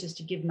purpose is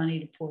to give money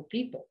to poor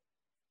people.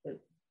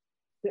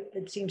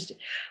 It seems to,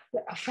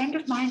 a friend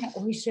of mine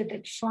always said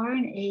that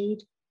foreign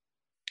aid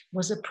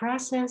was a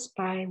process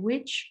by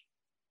which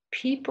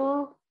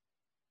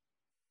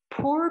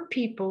poor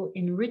people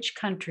in rich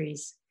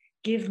countries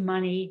give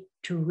money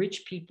to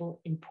rich people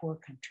in poor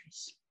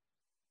countries.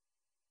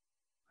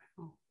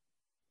 Wow.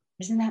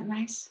 Isn't that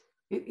nice?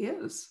 It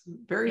is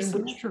very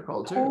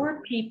symmetrical too.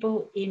 Poor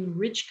people in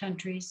rich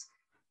countries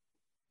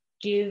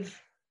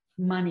give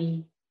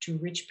money to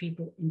rich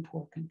people in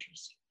poor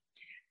countries.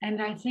 And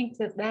I think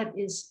that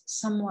is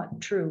somewhat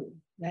true,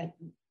 that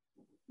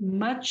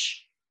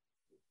much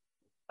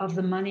of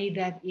the money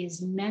that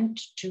is meant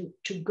to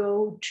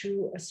go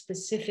to a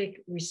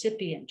specific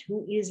recipient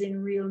who is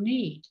in real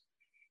need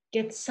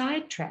gets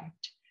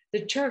sidetracked.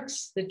 The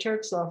Turks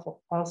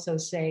also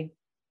say,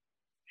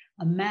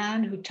 a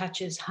man who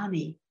touches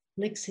honey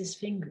licks his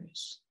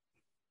fingers.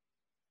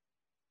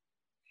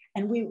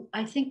 And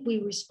I think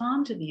we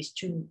respond to these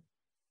two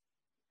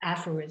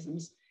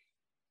aphorisms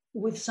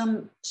with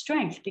some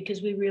strength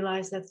because we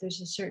realize that there's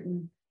a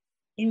certain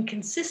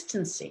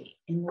inconsistency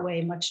in the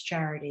way much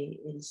charity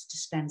is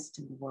dispensed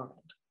in the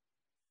world.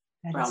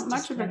 Well,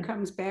 much of it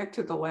comes back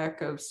to the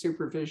lack of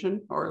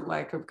supervision or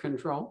lack of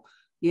control.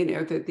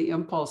 That the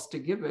impulse to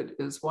give it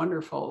is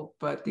wonderful,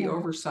 but the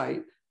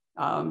oversight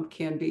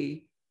can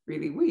be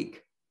really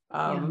weak.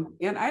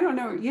 And I don't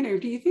know,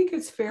 do you think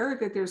it's fair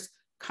that there's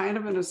kind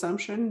of an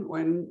assumption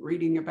when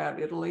reading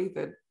about Italy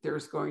that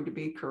there's going to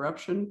be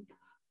corruption?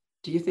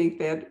 Do you think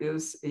that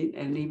is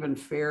an even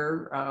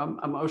fair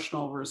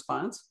emotional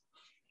response?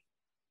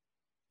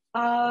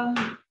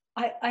 I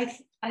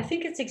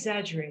think it's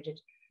exaggerated.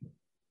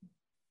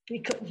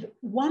 Because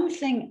one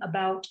thing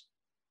about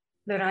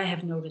that I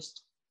have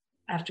noticed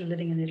after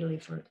living in Italy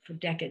for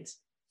decades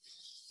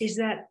is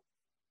that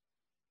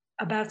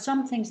about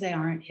some things they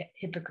aren't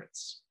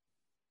hypocrites.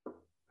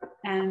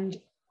 And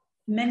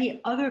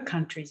many other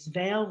countries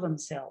veil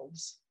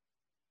themselves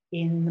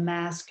in the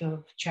mask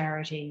of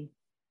charity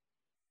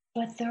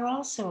but they're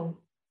also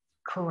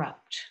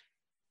corrupt.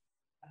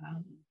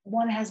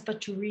 One has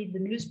but to read the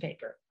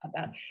newspaper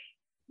about,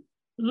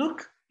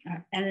 look,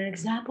 and an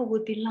example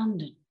would be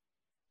London.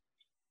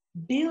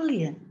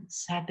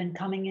 Billions have been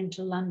coming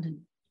into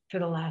London for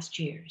the last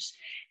years.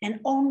 And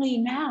only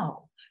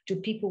now do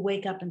people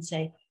wake up and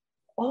say,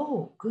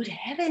 oh, good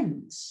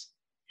heavens,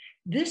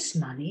 this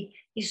money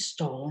is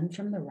stolen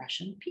from the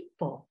Russian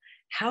people.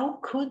 How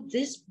could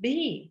this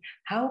be?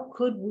 How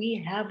could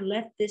we have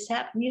let this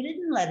happen? You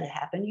didn't let it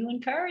happen. You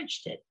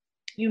encouraged it.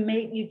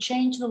 You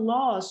changed the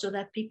laws so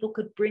that people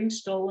could bring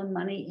stolen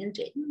money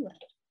into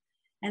England.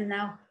 And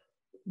now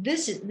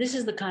this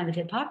is the kind of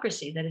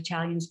hypocrisy that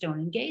Italians don't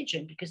engage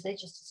in, because they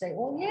just say,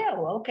 oh yeah,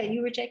 well, okay,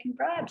 you were taking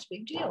bribes,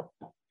 big deal.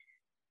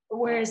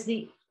 Whereas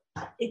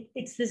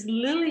it's this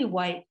lily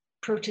white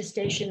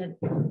protestation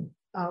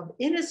of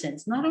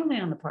innocence, not only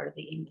on the part of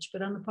the English,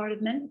 but on the part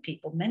of many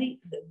people,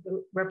 many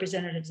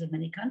representatives of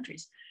many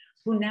countries,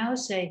 who now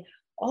say,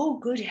 oh,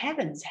 good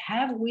heavens,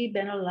 have we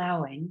been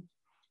allowing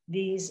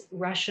these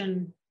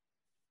Russian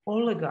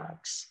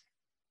oligarchs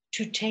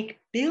to take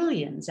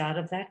billions out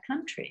of that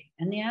country?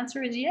 And the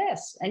answer is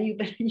yes. And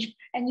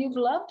you've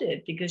loved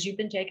it because you've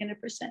been taking a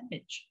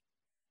percentage.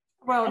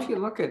 Well, if you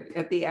look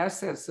at the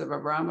assets of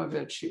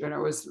Abramovich, it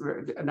was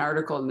an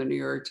article in the New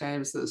York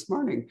Times this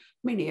morning. I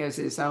mean, he has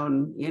his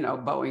own,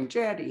 Boeing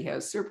jet. He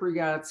has super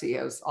yachts. He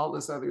has all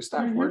this other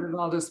stuff. Mm-hmm. Where did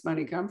all this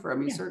money come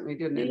from? He certainly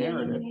didn't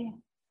inherit it.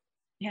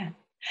 Yeah.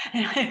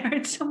 And I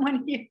heard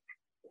someone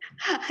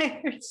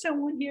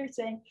here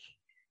saying,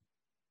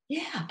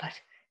 yeah, but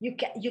you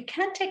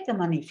can't take the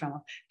money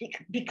from him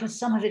because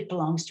some of it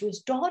belongs to his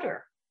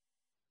daughter.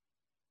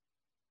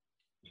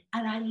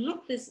 And I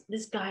looked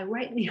this guy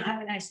right in the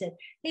eye and I said,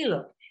 hey,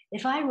 look,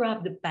 if I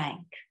robbed a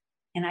bank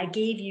and I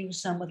gave you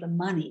some of the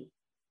money,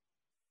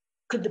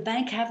 could the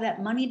bank have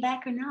that money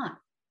back or not?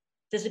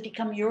 Does it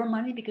become your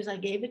money because I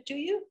gave it to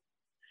you?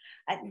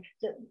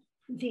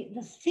 The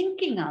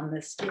thinking on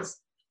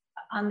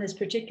this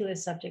particular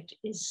subject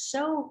is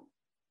so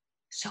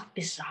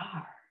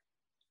bizarre.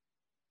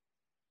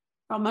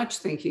 Well, much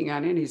thinking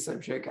on any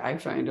subject I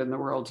find in the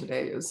world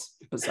today is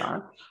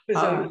bizarre.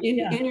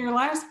 In your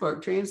last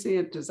book,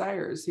 Transient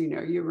Desires,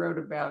 you wrote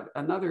about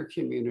another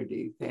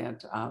community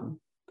that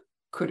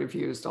could have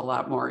used a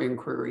lot more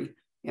inquiry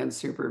and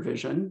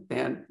supervision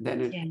than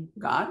it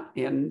got.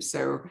 And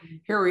so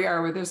here we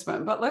are with this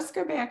one. But let's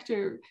go back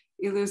to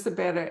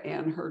Elisabetta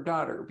and her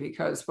daughter,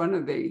 because one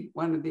of the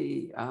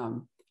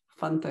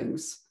fun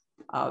things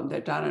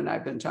that Donna and I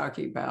have been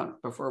talking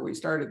about before we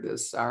started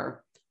this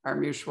are our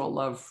mutual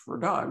love for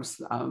dogs.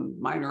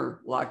 Mine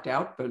are locked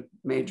out, but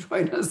may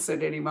join us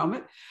at any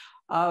moment.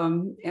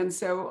 And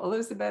so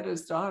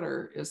Elisabetta's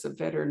daughter is a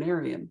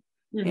veterinarian.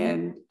 Mm-hmm.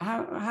 And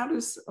how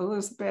does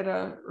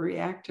Elisabetta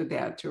react to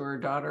that, to her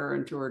daughter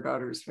and to her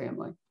daughter's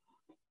family?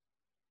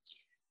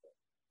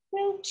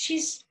 Well,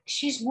 she's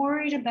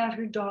worried about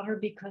her daughter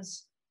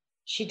because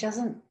she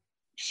doesn't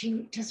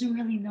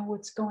really know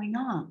what's going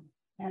on.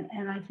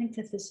 And I think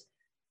that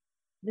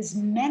this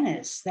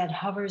menace that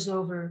hovers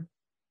over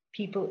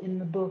people in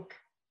the book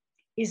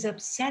is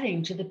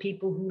upsetting to the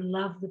people who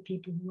love the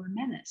people who are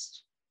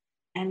menaced.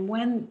 And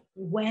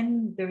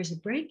when there is a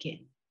break-in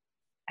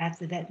at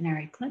the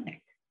veterinary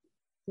clinic,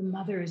 the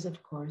mother is,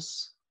 of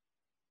course,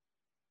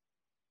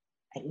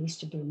 at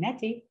least a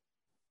Brunetti,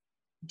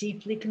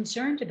 deeply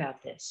concerned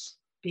about this,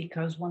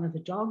 because one of the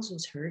dogs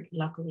was hurt.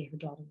 Luckily, her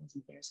daughter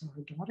wasn't there, so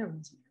her daughter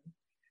wasn't hurt.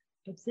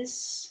 But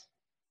this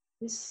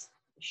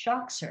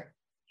shocks her.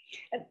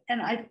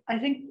 And I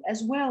think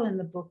as well in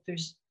the book,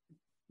 there's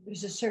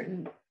a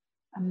certain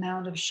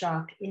amount of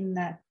shock in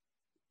that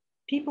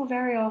people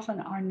very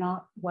often are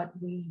not what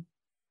we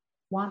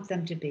want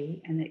them to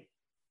be and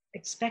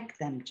expect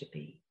them to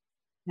be.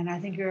 And I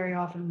think very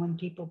often when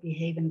people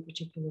behave in a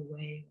particular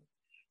way,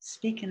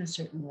 speak in a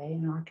certain way,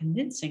 and are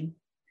convincing,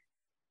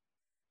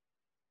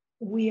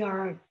 we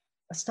are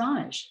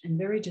astonished and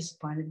very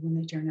disappointed when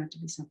they turn out to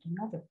be something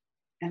other.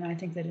 And I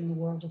think that in the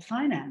world of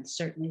finance,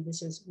 certainly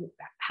this is,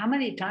 how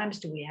many times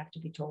do we have to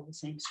be told the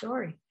same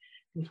story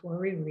before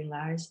we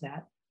realize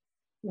that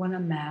when a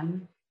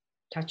man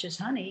touches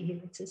honey, he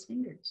licks his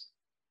fingers?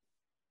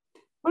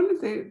 One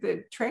of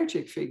the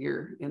tragic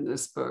figure in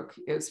this book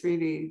is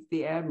really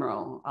the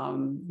Admiral.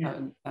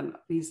 And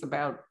he's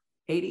about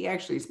 80,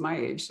 actually he's my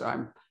age, so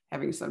I'm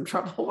having some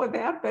trouble with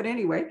that. But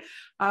anyway,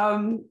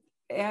 and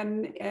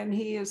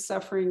he is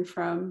suffering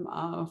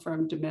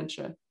from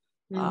dementia.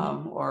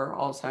 Or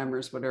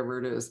Alzheimer's,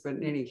 whatever it is. But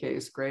in any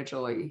case,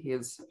 gradually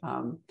his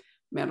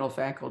mental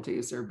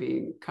faculties are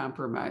being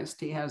compromised.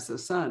 He has a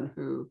son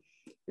who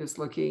is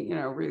looking,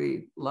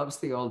 really loves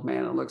the old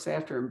man and looks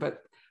after him.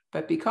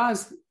 But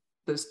because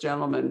this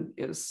gentleman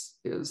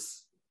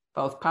is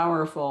both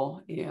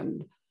powerful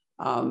and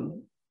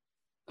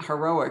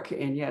heroic,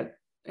 and yet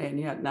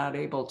not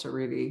able to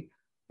really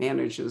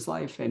manage his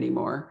life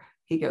anymore,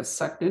 he gets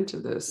sucked into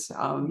this.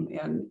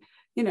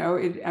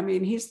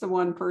 He's the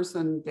one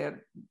person that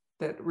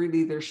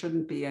really there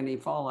shouldn't be any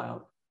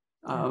fallout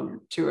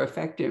to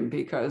affect him,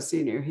 because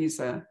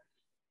he's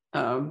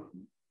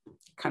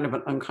kind of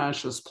an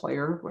unconscious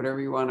player, whatever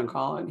you want to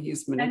call it.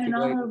 He's And an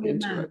manipulated honorable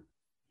into man. it.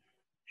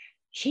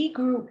 He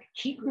grew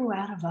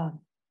out of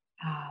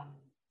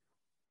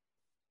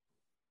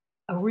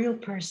a real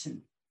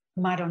person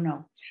whom I don't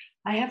know.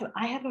 I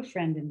have a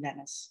friend in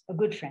Venice, a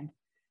good friend,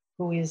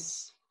 who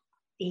is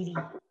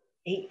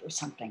 88 or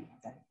something,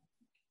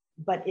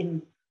 but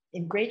in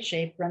great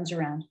shape, runs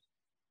around.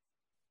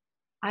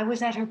 I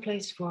was at her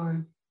place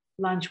for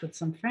lunch with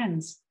some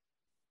friends,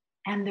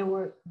 and there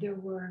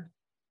were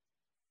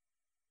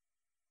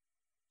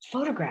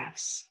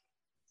photographs,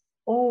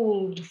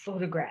 old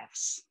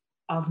photographs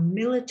of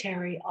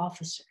military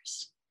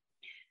officers,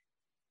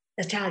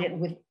 Italian,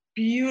 with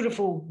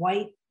beautiful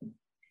white,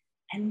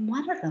 and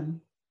one of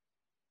them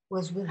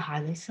was with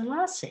Haile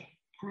Selassie.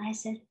 And I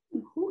said,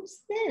 who's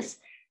this?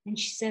 And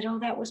she said, oh,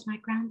 that was my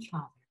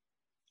grandfather.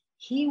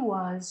 He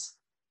was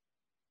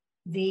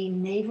the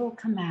naval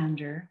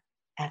commander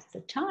at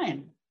the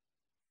time.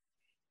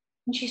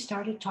 And she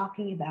started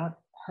talking about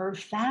her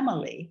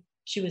family.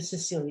 She was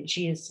Sicilian,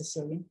 she is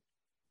Sicilian,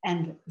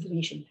 and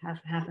Venetian,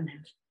 half and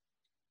half.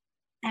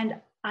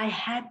 And I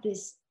had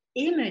this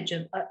image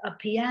of a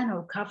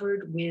piano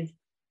covered with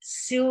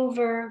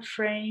silver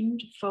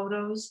framed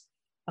photos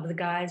of the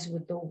guys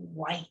with the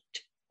white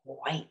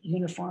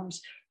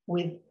uniforms,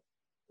 with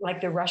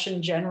like the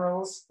Russian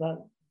generals,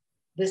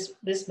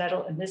 this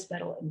medal and this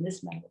medal and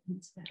this medal and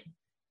this medal.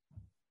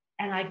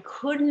 And I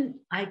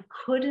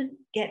couldn't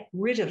get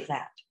rid of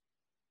that.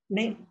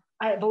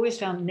 I've always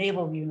found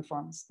naval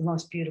uniforms the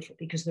most beautiful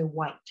because they're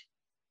white.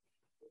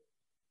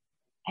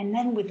 And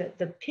then with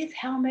the pith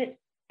helmet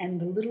and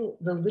the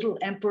little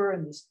emperor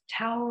and this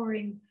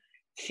towering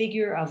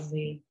figure of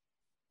the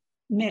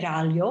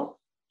Miraglio,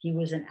 he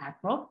was an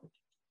admiral.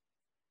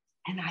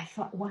 And I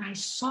thought, when I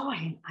saw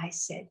him, I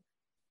said,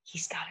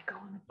 he's got to go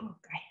in the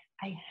book.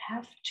 I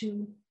have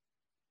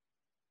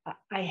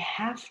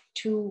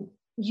to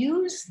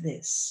use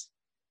this.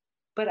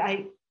 But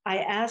I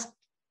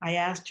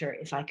asked her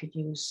if I could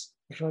use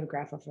the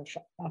photograph of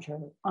her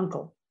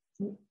uncle.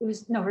 It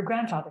was her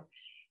grandfather,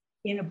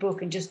 in a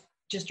book, and just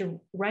to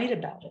write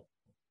about it.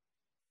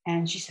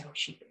 And she said, oh,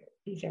 she'd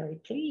be very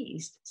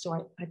pleased.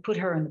 So I put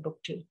her in the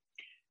book too.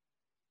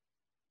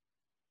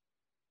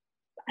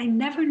 I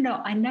never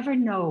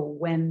know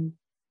when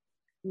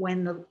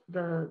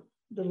the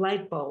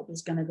light bulb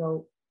is going to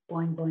go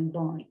boing, boing,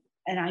 boing.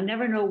 And I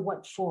never know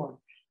what for.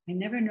 I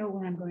never know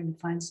when I'm going to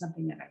find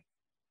something that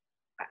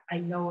I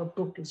know a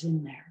book is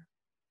in there,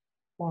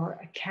 or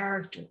a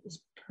character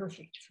is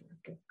perfect for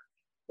a book.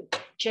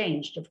 It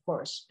changed, of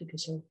course,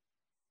 because her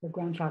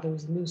grandfather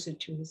was lucid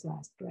to his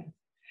last breath.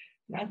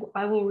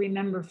 I will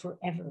remember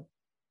forever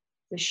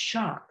the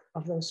shock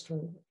of those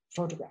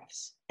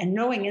photographs and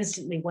knowing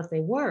instantly what they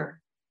were.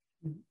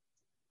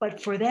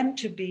 But for them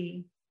to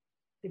be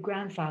the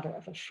grandfather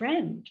of a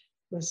friend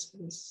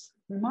was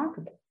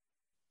remarkable.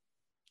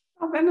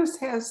 Well, Venice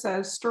has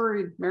a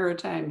storied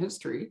maritime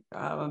history.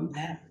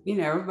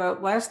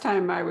 But last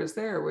time I was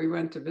there, we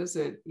went to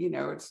visit,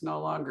 it's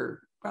no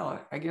longer, well,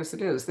 I guess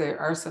it is, the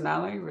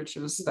Arsenale, which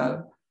is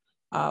the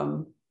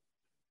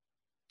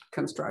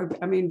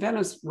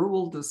Venice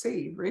ruled the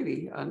sea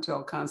really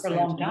until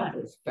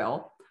Constantinople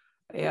fell.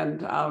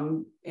 And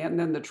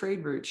then the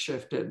trade route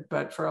shifted.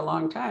 But for a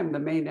long time, the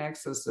main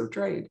axis of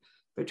trade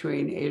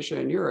between Asia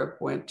and Europe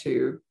went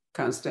to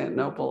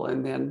Constantinople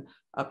and then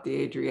up the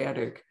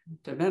Adriatic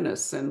to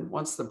Venice. And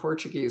once the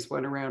Portuguese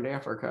went around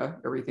Africa,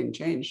 everything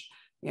changed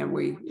and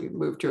we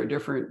moved to a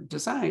different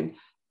design.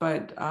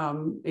 But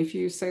if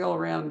you sail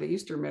around the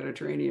Eastern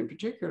Mediterranean in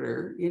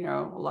particular,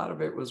 a lot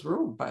of it was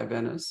ruled by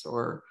Venice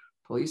or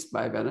policed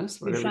by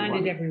Venice. You find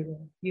it everywhere.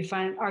 You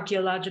find,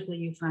 archaeologically,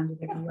 you find it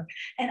everywhere.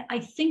 And I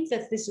think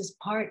that this is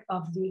part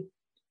of the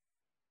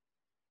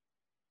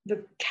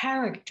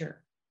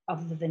character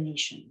of the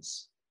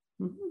Venetians.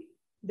 Mm-hmm.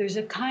 There's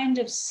a kind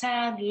of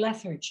sad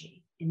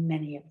lethargy in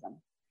many of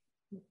them.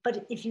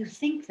 But if you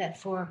think that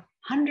for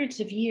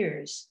hundreds of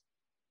years,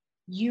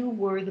 you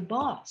were the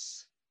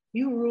boss,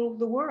 you ruled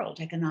the world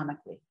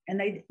economically, and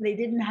they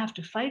didn't have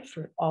to fight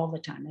for it all the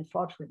time. They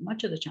fought for it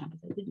much of the time,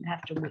 but they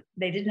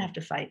didn't have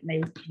to fight,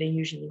 and they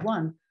usually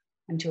won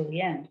until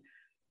the end,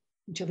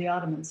 until the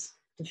Ottomans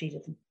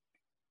defeated them.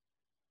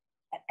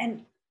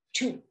 And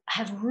to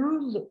have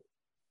ruled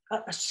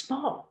a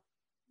small,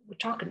 we're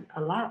talking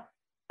a lot,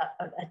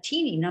 a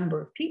teeny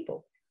number of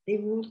people, they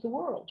ruled the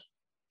world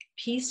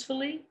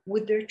peacefully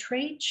with their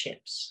trade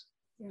ships,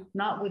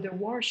 not with their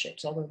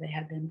warships, although they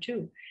had them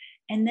too.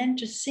 And then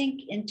to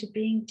sink into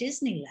being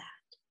Disneyland.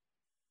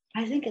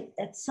 I think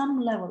at some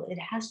level, it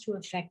has to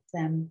affect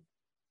them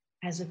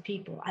as a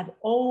people. I've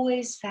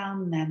always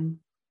found them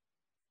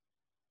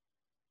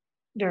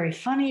very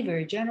funny,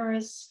 very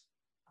generous,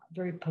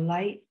 very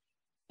polite,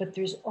 but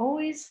there's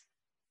always,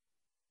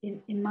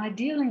 in my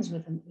dealings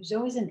with them, there's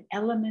always an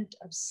element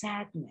of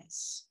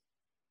sadness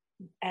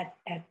at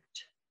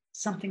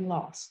something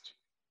lost.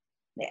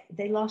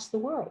 They lost the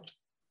world.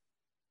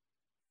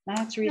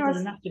 That's reason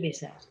enough to be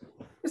sad.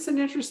 It's an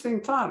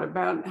interesting thought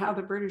about how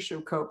the British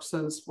have coped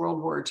since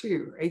World War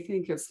II. I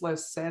think it's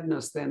less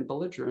sadness than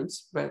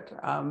belligerence, but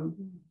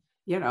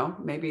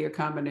maybe a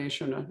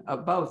combination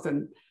of both.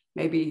 And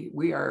maybe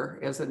we are,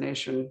 as a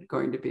nation,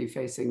 going to be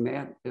facing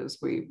that as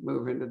we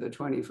move into the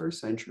 21st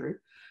century.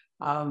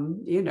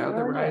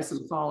 The rise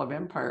and fall of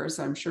empires.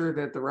 I'm sure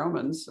that the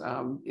Romans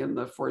in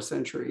the 4th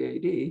century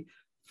AD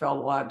felt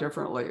a lot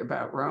differently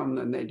about Rome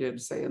than they did,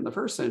 say, in the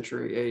 1st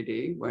century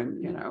AD, when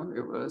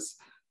it was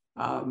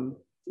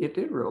it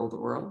did rule the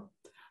world.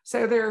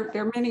 So there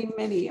are many,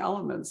 many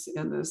elements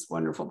in this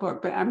wonderful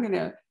book. But I'm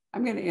gonna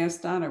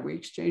ask Donna. We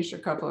exchanged a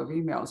couple of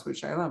emails,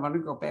 which I love. I want to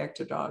go back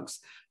to dogs.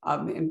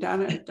 And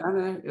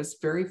Donna is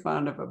very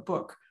fond of a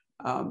book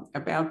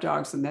about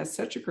dogs, and that's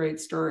such a great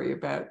story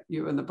about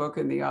you and the book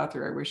and the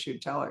author. I wish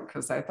you'd tell it,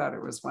 because I thought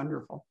it was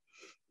wonderful.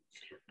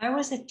 I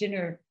was at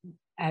dinner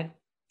at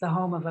the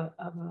home of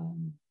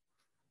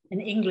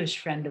an English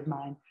friend of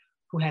mine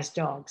who has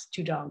dogs,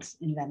 2 dogs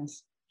in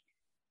Venice.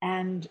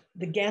 And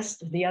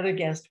the other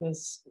guest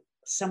was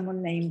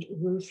someone named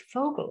Ruth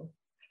Fogel.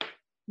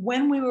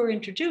 When we were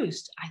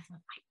introduced, I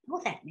thought,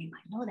 I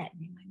know that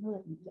name.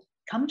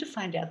 Come to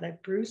find out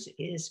that Bruce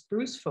is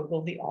Bruce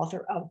Fogel, the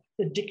author of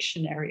The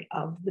Dictionary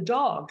of the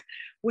Dog,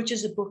 which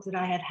is a book that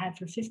I had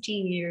for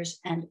 15 years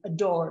and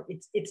adore.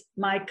 It's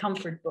my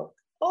comfort book.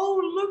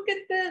 Oh, look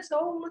at this.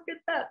 Oh, look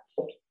at that.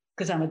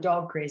 Because I'm a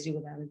dog crazy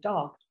without a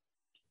dog.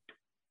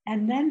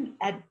 And then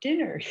at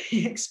dinner,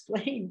 he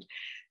explained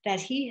that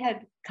he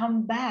had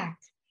come back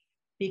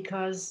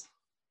because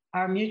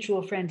our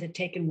mutual friend had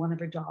taken one of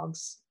her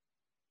dogs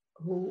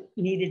who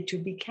needed to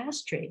be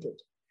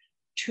castrated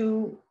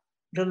to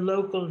the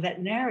local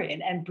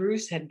veterinarian, and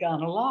Bruce had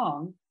gone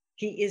along.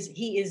 He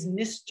is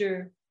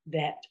Mr.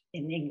 Vet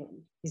in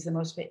England. He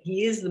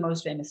is the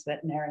most famous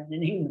veterinarian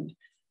in England.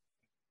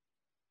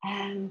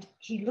 And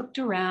he looked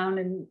around,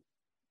 and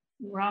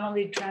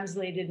Romilly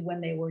translated when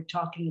they were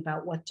talking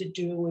about what to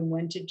do and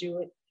when to do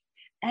it.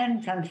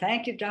 And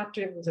thank you,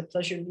 doctor. It was a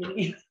pleasure meeting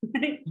you.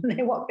 When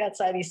they walked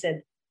outside, he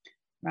said,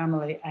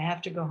 Romilly, I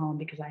have to go home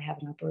because I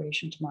have an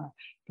operation tomorrow,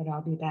 but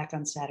I'll be back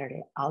on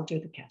Saturday. I'll do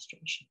the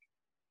castration.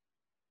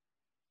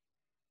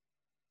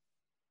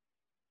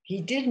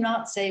 He did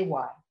not say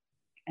why.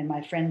 And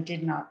my friend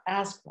did not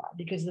ask why,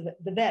 because the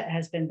vet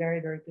has been very,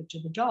 very good to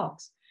the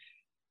dogs.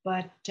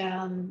 But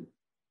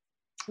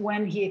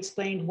when he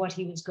explained what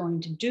he was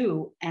going to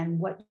do and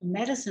what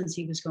medicines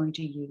he was going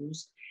to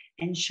use,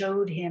 and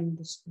showed him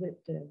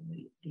the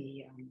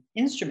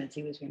instruments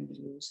he was going to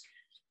use,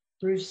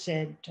 Bruce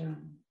said,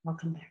 I'll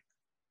come back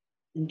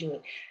and do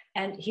it.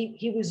 And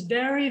he was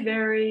very,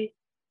 very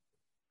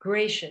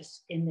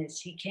gracious in this.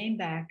 He came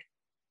back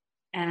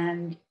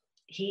and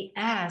he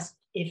asked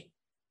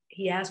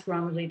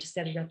Romilly to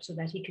set it up so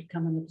that he could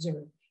come and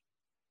observe.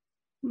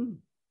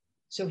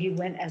 So he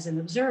went as an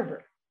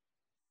observer,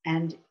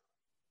 and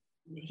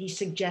he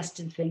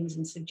suggested things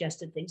and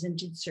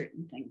did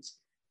certain things.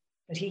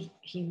 But he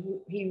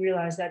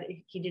realized that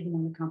he didn't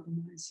want to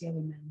compromise the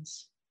other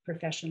man's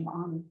professional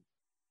honor.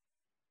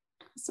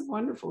 It's a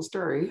wonderful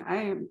story. I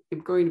am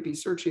going to be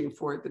searching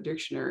for the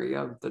Dictionary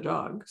of the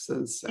Dog,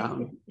 since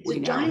it's a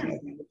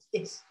giant thing.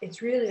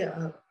 It's really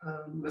a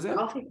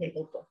coffee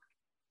table book.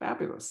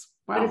 Fabulous.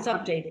 Wow. But it's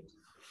updated.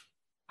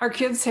 Our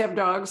kids have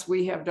dogs.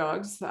 We have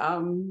dogs. They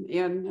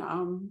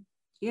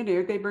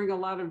bring a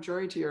lot of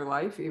joy to your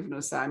life, even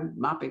as I'm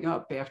mopping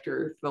up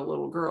after the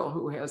little girl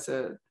who has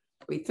a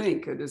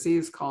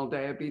disease called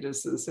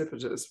diabetes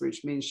insipidus,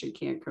 which means she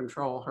can't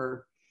control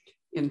her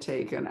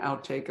intake and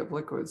outtake of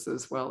liquids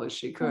as well as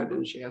she could.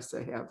 And she has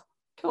to have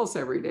pills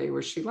every day,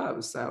 which she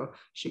loves. So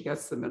she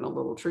gets them in a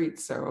little treat.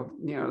 So,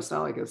 it's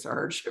not like it's a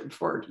hardship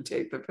for her to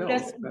take the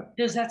pills.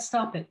 Does that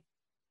stop it?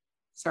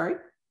 Sorry?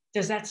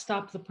 Does that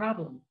stop the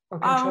problem or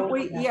control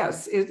it?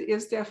 Yes, it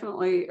is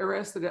definitely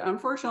arrested.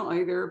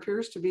 Unfortunately, there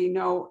appears to be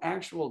no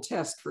actual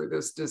test for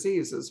this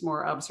disease. It's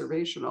more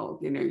observational.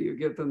 You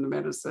give them the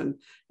medicine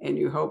and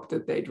you hope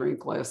that they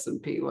drink less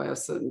and pee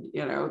less, and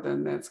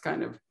then that's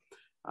kind of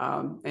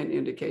an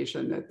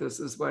indication that this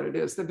is what it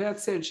is. The vet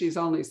said she's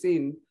only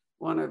seen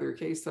one other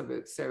case of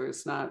it, so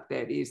it's not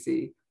that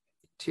easy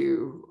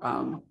to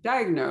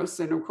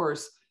diagnose. And of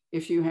course,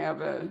 if you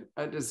have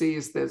a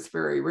disease that's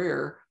very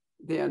rare,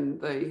 then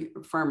the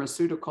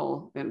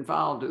pharmaceutical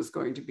involved is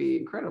going to be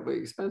incredibly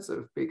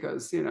expensive,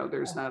 because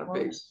there's not a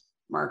big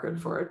market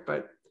for it.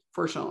 But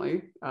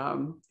fortunately,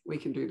 we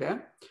can do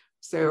that.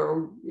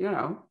 So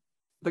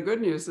the good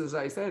news, as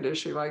I said, is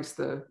she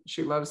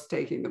loves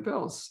taking the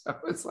pills. So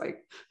it's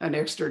like an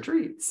extra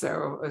treat.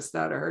 So it's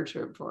not a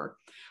hardship for her.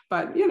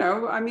 But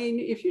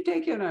if you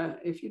take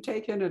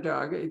in a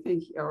dog, I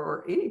think,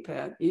 or any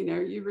pet,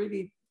 you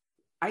really,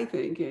 I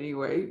think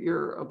anyway,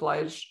 you're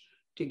obliged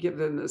to give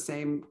them the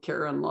same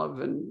care and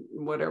love and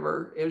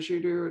whatever as you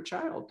do a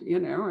child.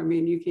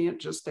 You can't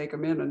just take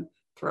them in and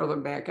throw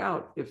them back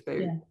out if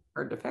they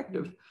are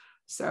defective.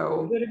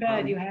 So good or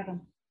bad, you have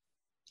them.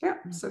 Yeah,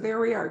 so there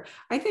we are.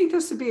 I think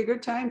this would be a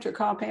good time to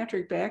call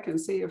Patrick back and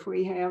see if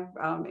we have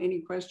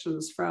any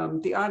questions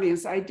from the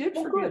audience. I did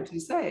forget to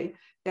say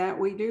that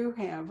we do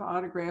have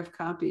autographed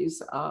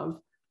copies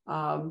of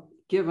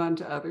Give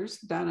Unto Others.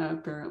 Donna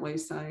apparently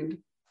signed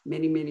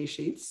many, many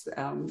sheets.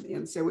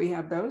 And so we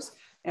have those.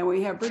 And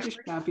we have British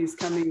copies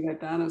coming that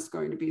Donna's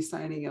going to be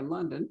signing in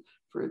London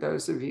for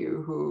those of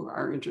you who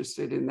are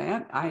interested in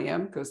that. I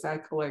am, because I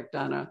collect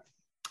Donna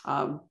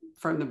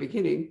from the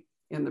beginning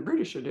in the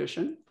British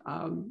edition.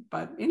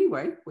 But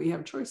anyway, we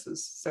have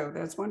choices. So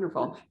that's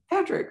wonderful.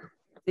 Patrick,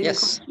 any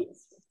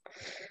questions?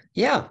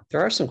 Yeah,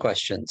 there are some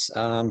questions.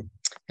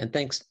 And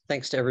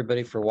thanks to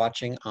everybody for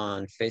watching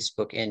on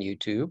Facebook and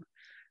YouTube.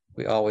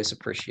 We always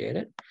appreciate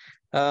it.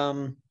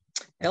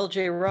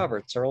 LJ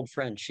Roberts, our old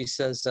friend, she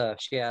says,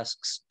 she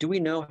asks, do we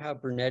know how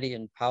Brunetti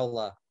and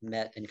Paula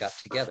met and got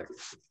together?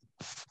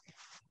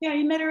 Yeah,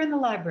 he met her in the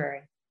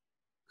library.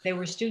 They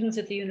were students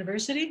at the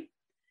university,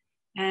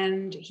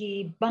 and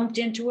he bumped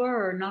into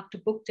her or knocked a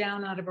book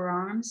down out of her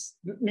arms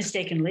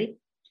mistakenly.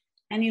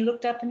 And he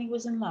looked up and he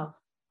was in love.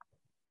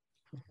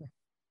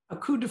 A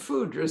coup de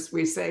foudre, as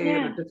we say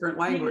in a different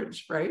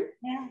language, right?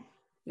 Yeah.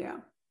 Yeah.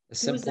 As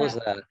simple as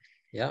that.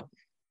 Yeah.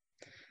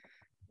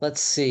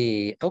 Let's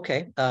see.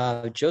 Okay.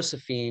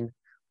 Josephine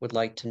would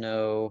like to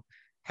know,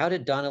 how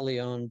did Donna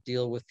Leon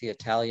deal with the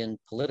Italian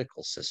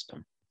political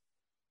system?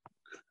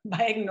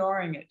 By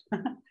ignoring it.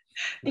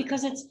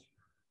 Because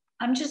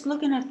I'm just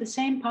looking at the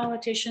same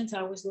politicians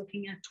I was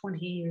looking at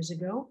 20 years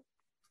ago,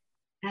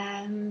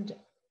 and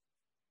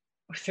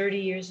or 30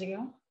 years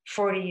ago,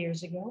 40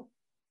 years ago,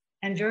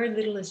 and very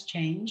little has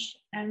changed.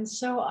 And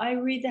so I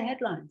read the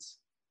headlines.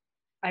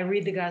 I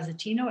read the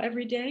Gazzettino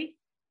every day.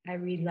 I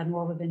read La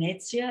Nuova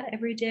Venezia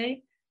every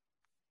day.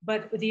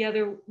 But the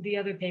other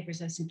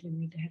papers, I simply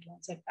read the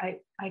headlines. I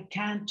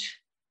can't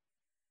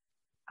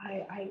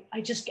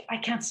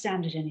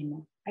stand it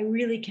anymore. I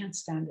really can't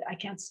stand it. I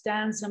can't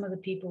stand some of the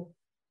people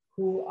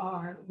who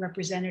are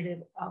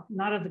representative of,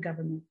 not of the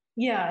government.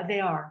 Yeah, they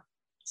are.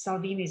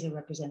 Salvini is a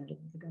representative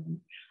of the government.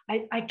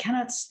 I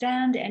cannot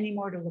stand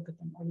anymore to look at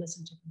them or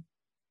listen to them.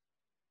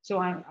 So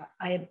I'm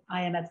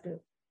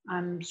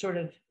sort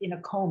of in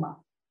a coma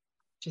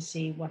to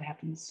see what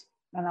happens,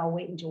 and I'll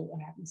wait until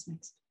what happens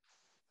next.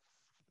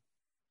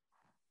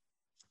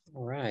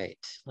 All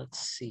right, let's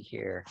see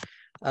here.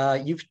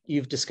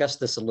 You've discussed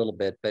this a little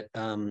bit, but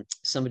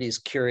somebody's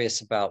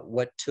curious about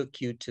what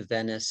took you to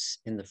Venice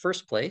in the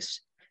first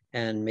place,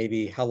 and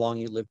maybe how long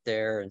you lived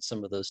there and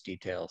some of those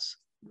details.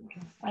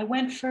 Okay. I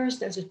went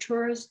first as a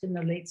tourist in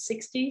the late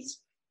 60s,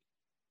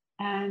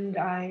 and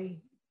I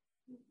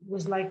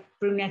was like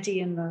Brunetti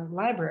in the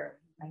library.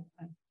 I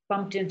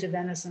bumped into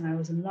Venice and I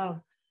was in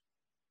love.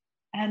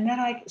 And then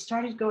I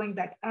started going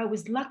back. I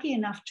was lucky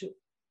enough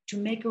to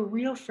make a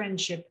real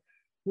friendship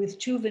with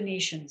two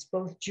Venetians,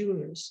 both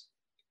jewelers,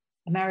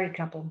 a married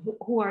couple,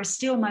 who are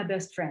still my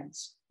best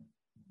friends.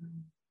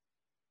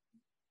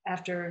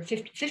 After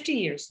 50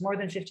 years, more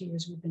than 50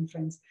 years, we've been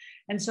friends.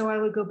 And so I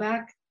would go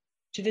back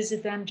to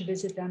visit them,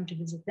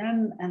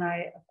 and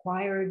I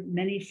acquired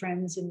many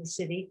friends in the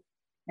city.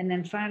 And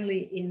then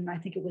finally I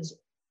think it was,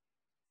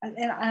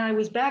 and I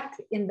was back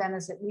in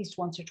Venice at least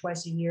once or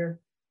twice a year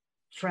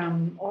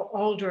from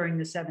all during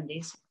the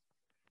 70s.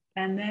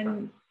 And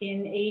then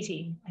in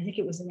 80, I think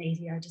it was in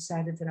 80, I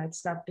decided that I'd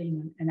stop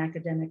being an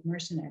academic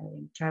mercenary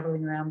and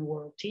traveling around the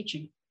world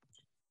teaching.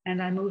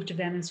 And I moved to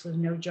Venice with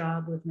no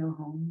job, with no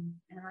home,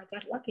 and I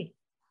got lucky.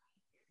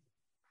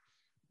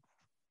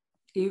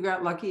 You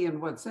got lucky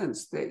in what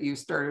sense? That you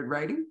started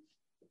writing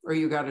or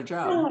you got a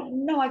job?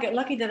 No, I got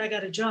lucky that I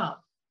got a job.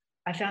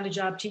 I found a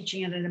job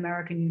teaching at an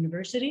American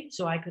university,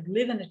 so I could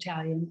live in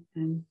Italian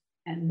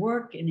and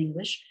work in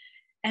English.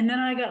 And then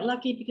I got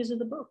lucky because of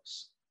the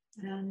books.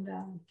 And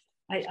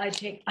I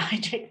take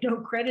no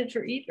credit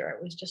for either.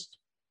 It was just,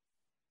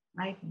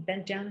 I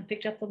bent down and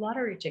picked up the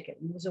lottery ticket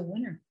and was a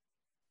winner.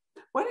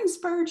 What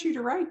inspired you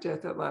to write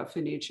Death at La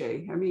Fenice?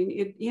 I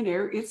mean,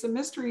 it's a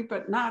mystery,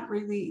 but not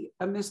really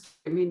a mystery.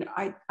 I mean,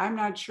 I'm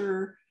not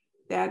sure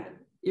that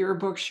your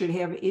books should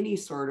have any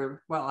sort of,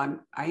 well,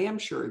 I am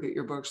sure that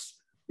your books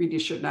really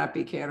should not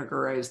be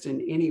categorized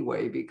in any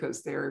way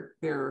because they're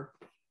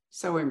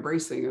so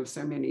embracing of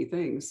so many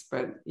things.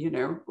 But,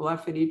 La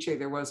Fenice,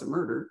 there was a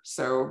murder.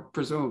 So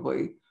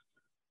presumably.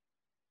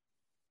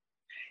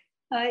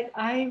 I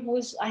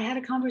had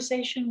a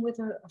conversation with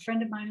a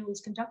friend of mine who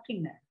was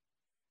conducting there.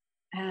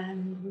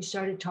 And we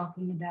started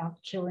talking about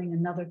killing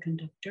another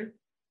conductor.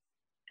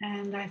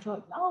 And I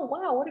thought, oh,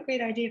 wow, what a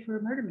great idea for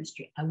a murder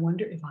mystery. I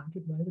wonder if I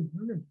could write a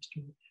murder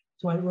mystery.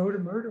 So I wrote a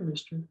murder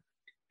mystery.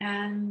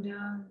 And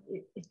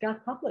it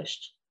got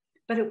published.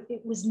 But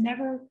it was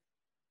never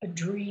a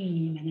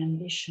dream, an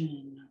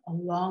ambition, a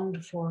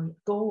longed for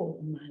goal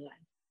in my life.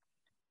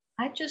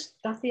 I just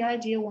got the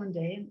idea one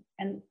day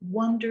and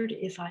wondered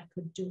if I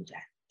could do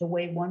that, the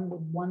way one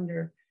would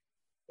wonder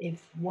if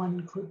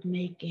one could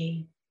make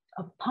a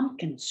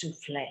pumpkin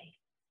souffle.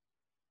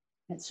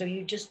 And so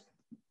you've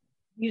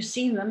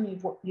seen them,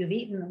 you've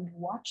eaten them, you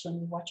watch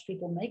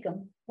people make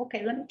them.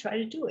 Okay, let me try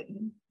to do it.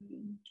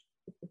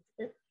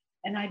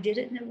 And I did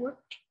it and it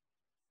worked.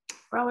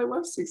 Well, it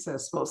was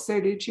successful. So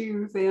did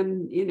you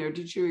then,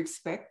 did you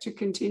expect to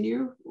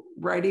continue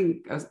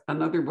writing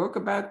another book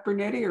about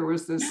Brunetti, or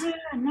was this?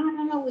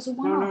 No, it was a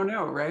one-off.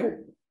 No, right?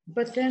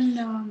 But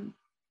then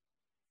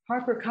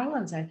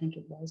HarperCollins, I think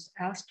it was,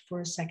 asked for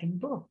a second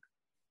book.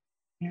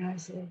 And I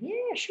said,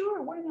 yeah,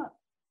 sure, why not?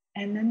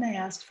 And then they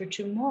asked for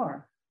 2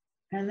 more.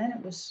 And then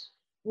it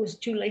was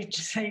too late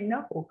to say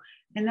no.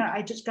 And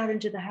I just got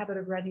into the habit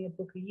of writing a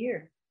book a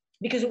year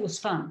because it was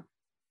fun.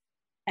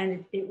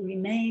 And it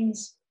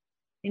remains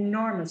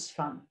enormous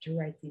fun to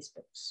write these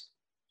books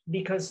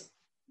because,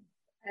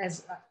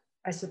 as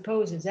I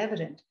suppose is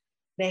evident,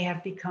 they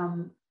have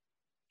become,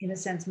 in a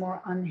sense,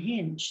 more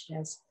unhinged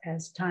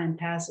as time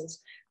passes.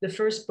 The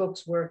first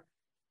books were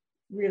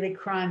really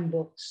crime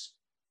books,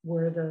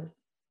 where the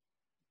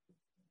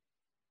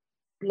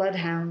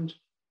bloodhound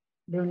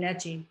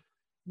Brunetti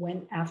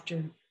went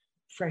after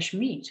fresh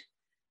meat.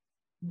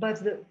 But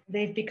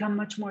they've become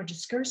much more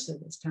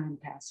discursive as time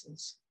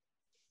passes.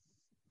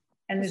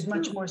 And there's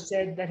much more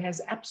said that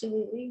has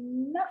absolutely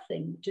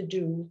nothing to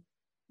do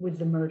with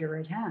the murder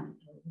at hand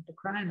or with the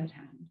crime at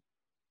hand.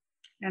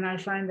 And I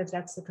find that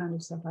that's the kind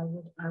of stuff I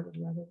would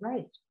rather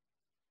write.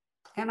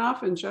 And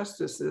often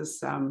justice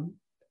is,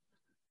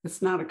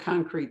 it's not a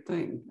concrete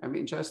thing. I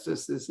mean,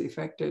 justice is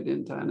effected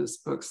in Donna's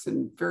books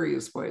in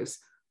various ways,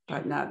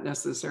 but not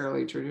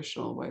necessarily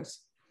traditional ways.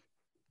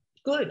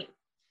 Good.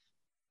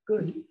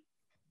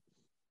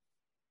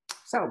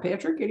 So,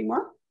 Patrick, any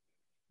more?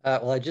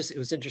 Well, it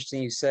was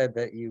interesting you said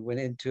that you went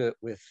into it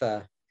with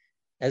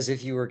as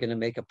if you were going to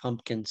make a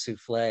pumpkin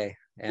souffle,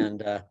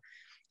 and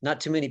not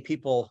too many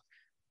people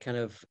kind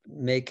of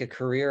make a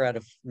career out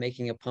of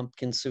making a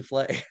pumpkin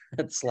souffle.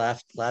 That's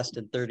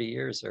lasted 30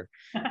 years or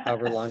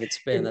however long it's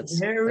been. It's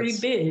very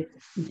big.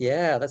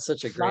 Yeah, that's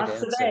such a great answer.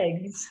 Lots of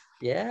eggs.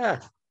 Yeah.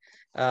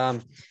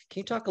 Can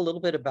you talk a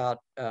little bit about,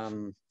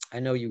 I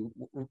know you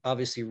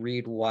obviously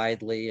read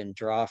widely and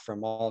draw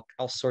from all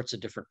sorts of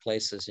different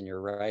places in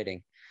your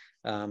writing.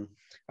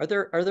 Are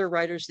there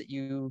writers that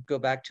you go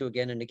back to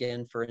again and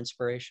again for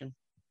inspiration?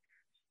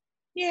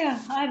 Yeah,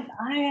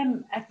 I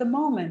am at the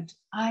moment.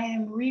 I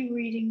am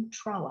rereading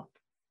Trollope.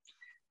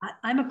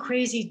 I'm a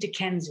crazy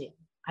Dickensian.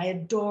 I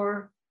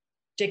adore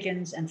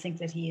Dickens and think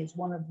that he is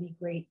one of the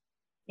great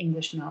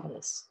English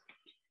novelists.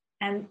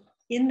 And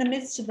in the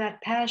midst of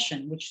that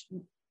passion, which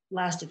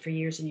lasted for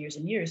years and years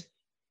and years,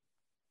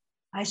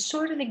 I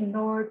sort of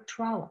ignored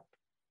Trollope.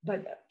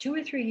 But 2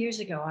 or 3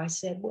 years ago, I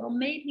said, well,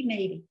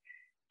 maybe.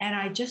 And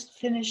I just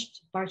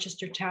finished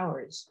Barchester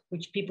Towers,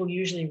 which people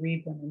usually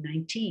read when they're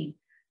 19.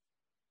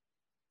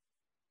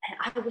 And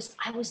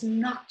I was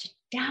knocked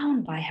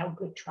down by how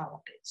good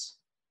Trollope is.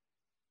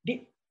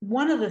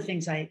 One of the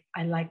things I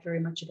like very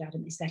much about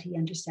him is that he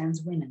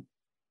understands women.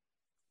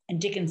 And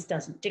Dickens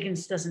doesn't.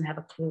 Dickens doesn't have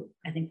a clue.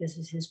 I think this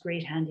is his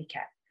great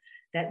handicap,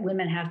 that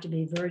women have to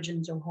be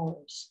virgins or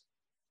whores.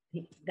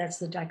 That's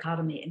the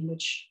dichotomy in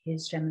which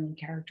his feminine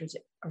characters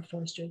are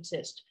forced to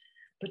exist.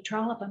 But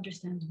Trollope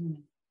understands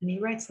women, and he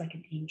writes like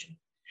an angel.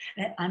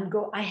 And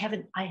I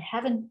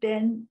haven't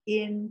been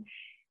in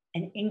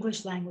an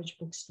English language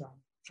bookstore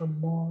for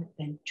more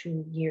than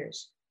 2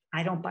 years.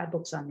 I don't buy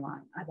books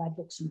online. I buy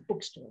books in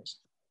bookstores.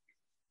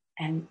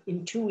 And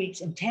in 2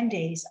 weeks, in 10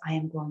 days, I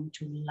am going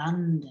to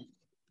London.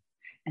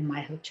 And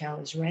my hotel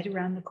is right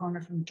around the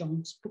corner from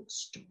John's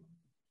bookstore.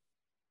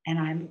 And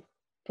I'm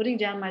putting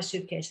down my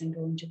suitcase and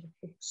going to the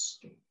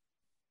bookstore.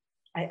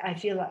 I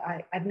feel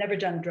like I've never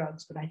done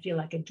drugs, but I feel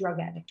like a drug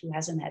addict who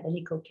hasn't had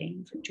any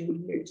cocaine for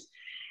 2 years.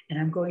 And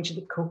I'm going to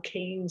the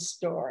cocaine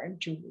store in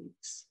 2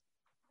 weeks.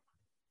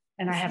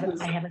 And I have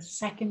a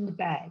second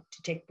bag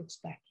to take books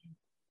back in.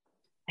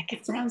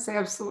 It sounds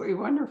absolutely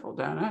wonderful,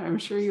 Donna. I'm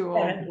sure you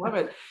will love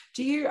it.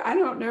 I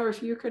don't know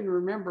if you can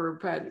remember,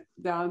 but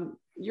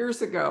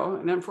years ago,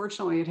 and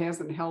unfortunately it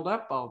hasn't held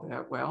up all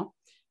that well,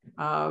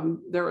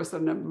 there was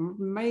an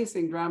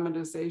amazing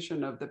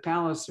dramatization of The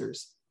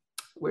Pallisers,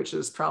 which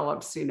is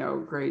Trollope's,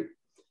 great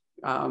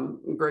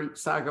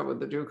saga with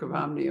the Duke of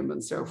Omnium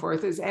and so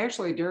forth. Is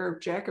actually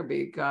Derek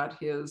Jacobi got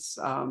his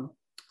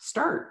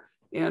start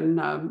in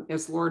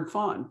as Lord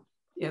Fawn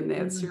in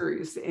that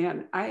series,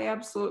 and I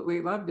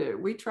absolutely loved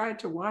it. We tried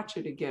to watch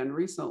it again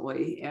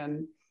recently,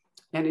 and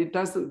it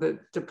doesn't.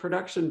 The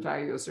production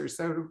values are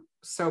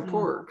so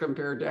poor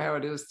compared to how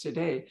it is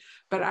today.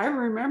 But I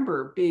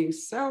remember being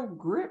so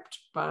gripped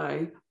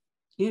by,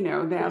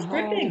 that whole.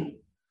 Gripping.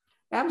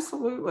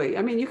 Absolutely.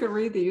 I mean, you can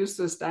read the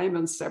Eustace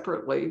Diamonds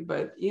separately,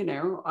 but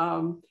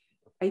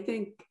I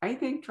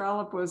think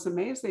Trollope was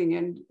amazing,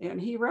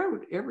 and he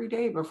wrote every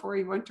day before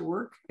he went to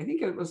work. I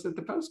think it was at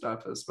the post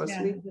office,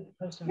 wasn't he? The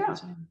post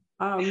office.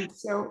 Yeah.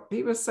 So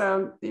he was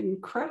an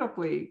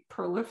incredibly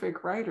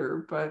prolific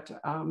writer, but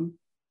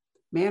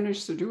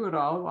managed to do it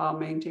all while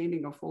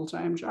maintaining a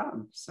full-time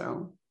job.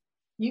 So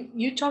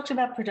you talked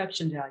about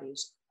production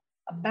values.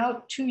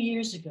 About 2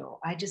 years ago,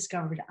 I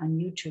discovered on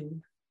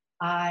YouTube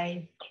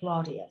I,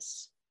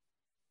 Claudius.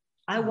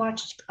 I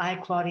watched I,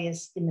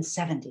 Claudius in the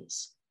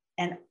 70s,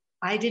 and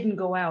I didn't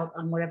go out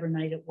on whatever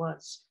night it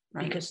was,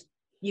 because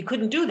you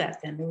couldn't do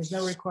that then. There was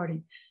no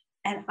recording.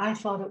 And I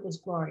thought it was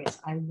glorious.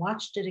 I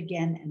watched it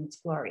again and it's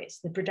glorious.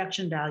 The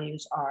production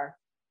values are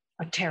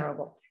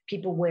terrible.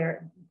 People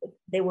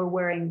they were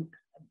wearing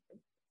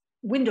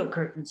window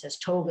curtains as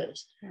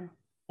togas. Yeah.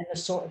 And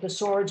the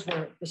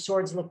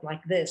swords looked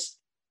like this.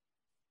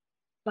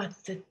 But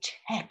the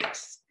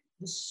text,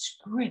 the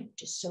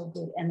script is so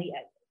good. And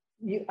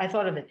I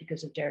thought of it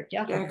because of Derek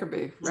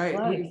Jacobi, right?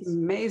 Claudius. He's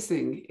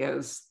amazing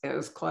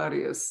as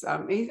Claudius.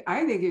 I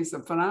think he's a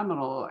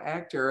phenomenal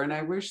actor, and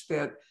I wish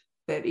that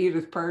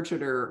Edith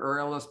Pargeter or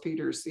Ellis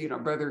Peters,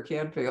 Brother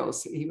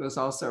Cadfael's, he was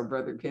also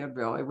Brother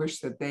Cadfael. I wish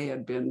that they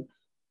had been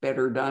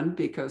better done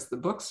because the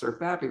books are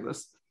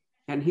fabulous,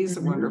 and he's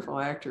a wonderful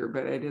actor.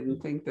 But I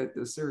didn't think that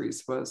the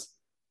series was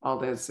all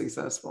that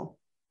successful.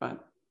 But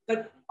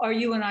are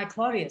you an I,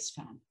 Claudius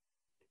fan?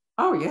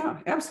 Oh yeah,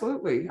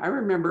 absolutely. I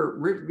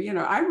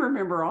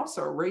remember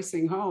also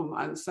racing home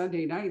on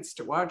Sunday nights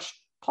to watch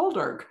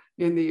Poldark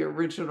in the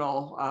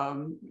original,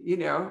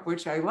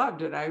 which I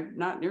loved, and I'm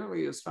not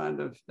nearly as fond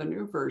of the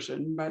new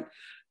version. But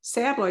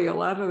sadly, a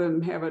lot of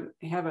them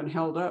haven't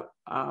held up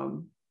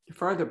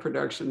for the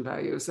production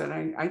values,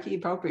 and I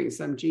keep hoping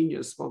some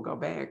genius will go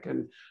back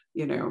and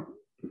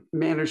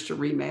manage to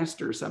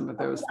remaster some of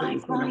those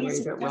things in a way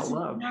that we'll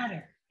love.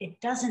 It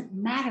doesn't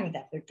matter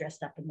that they're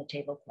dressed up in the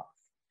tablecloth.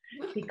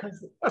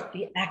 Because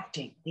the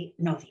acting is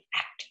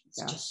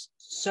just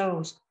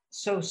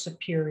so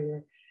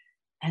superior,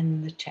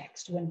 and the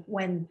text.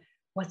 When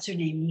what's her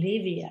name,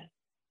 Livia,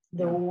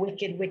 the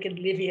wicked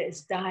Livia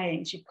is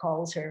dying, she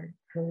calls her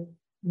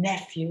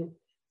nephew,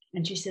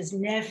 and she says,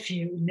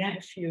 nephew,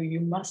 you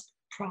must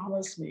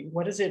promise me.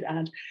 What is it,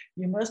 Aunt?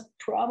 You must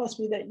promise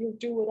me that you'll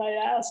do what I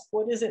ask.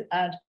 What is it,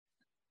 Aunt?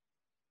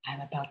 I'm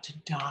about to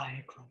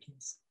die,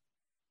 Claudius.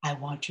 I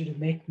want you to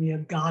make me a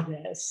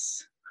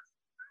goddess.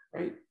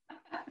 Right.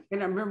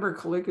 And I remember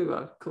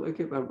Caligula.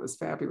 Caligula was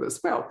fabulous.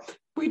 Well,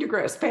 we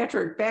digress.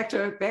 Patrick, back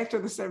to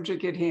the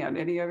subject at hand.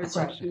 Any other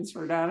questions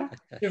for Donna?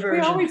 We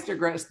always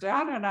digress.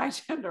 Donna and I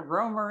tend to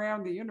roam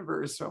around the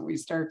universe when we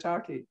start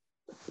talking.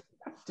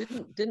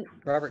 Didn't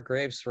Robert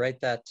Graves write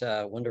that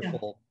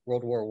wonderful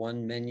World War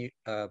I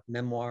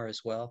memoir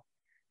as well?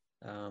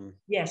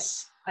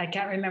 Yes, I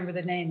can't remember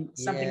the name.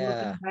 Something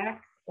Looking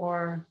Back,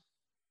 or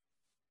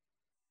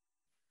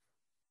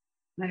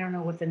I don't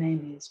know what the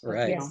name is.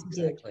 Right. Yes,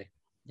 exactly.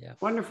 Yeah.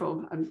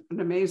 Wonderful. An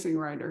amazing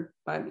writer.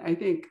 But I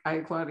think I,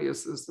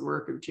 Claudius is the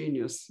work of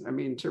genius. I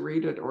mean, to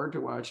read it or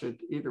to watch it,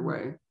 either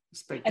way.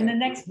 And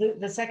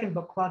the second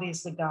book,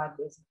 Claudius the God,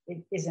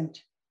 isn't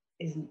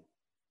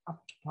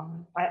up to par.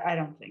 I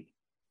don't think.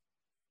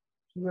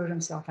 He wrote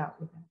himself out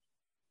with that.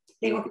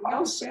 They were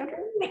all so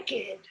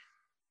wicked.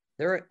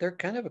 They're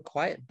kind of a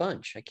quiet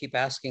bunch. I keep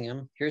asking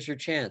them, here's your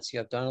chance. You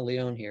have Donna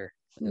Leon here.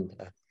 And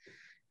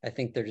I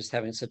think they're just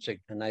having such a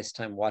nice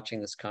time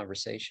watching this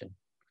conversation.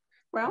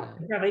 Well,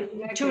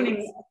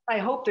 I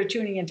hope they're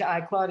tuning into I,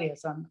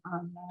 Claudius on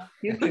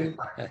YouTube.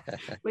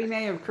 We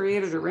may have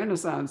created a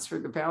renaissance for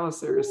the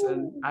Pallisers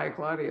and I,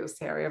 Claudius.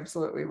 They're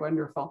absolutely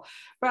wonderful.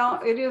 Well,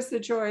 it is the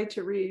joy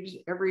to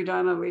read every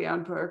Donna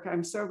Leon book.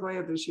 I'm so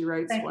glad that she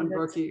writes one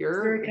book a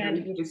year.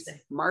 It's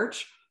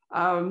March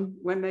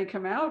when they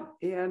come out.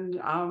 And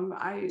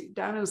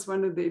Donna's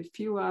one of the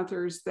few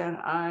authors that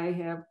I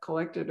have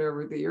collected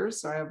over the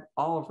years. So I have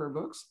all of her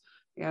books,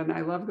 and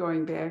I love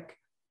going back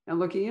and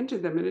looking into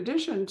them. In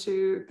addition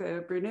to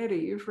the Brunetti,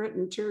 you've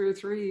written 2 or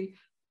 3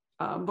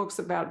 books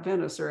about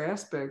Venice or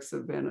aspects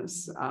of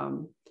Venice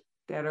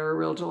that are a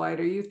real delight.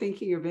 Are you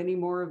thinking of any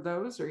more of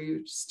those, or are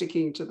you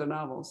sticking to the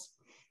novels?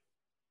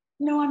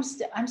 No,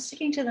 I'm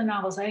sticking to the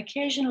novels. I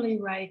occasionally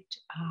write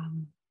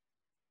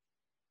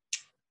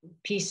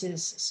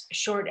pieces,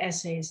 short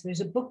essays.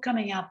 There's a book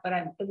coming out, but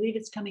I believe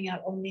it's coming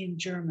out only in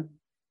German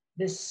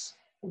this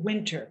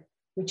winter,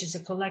 which is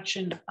a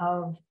collection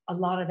of a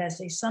lot of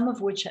essays, some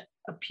of which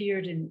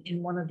appeared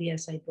in one of the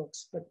essay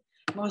books, but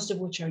most of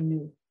which are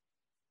new.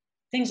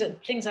 Things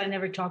I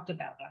never talked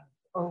about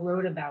or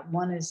wrote about.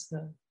 One is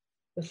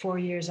the 4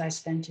 years I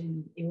spent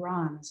in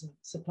Iran as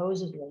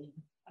supposedly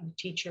a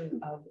teacher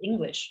of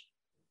English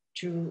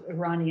to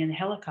Iranian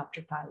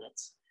helicopter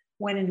pilots,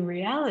 when in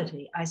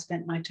reality, I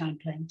spent my time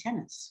playing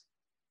tennis.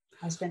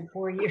 I spent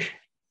 4 years.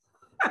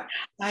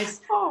 I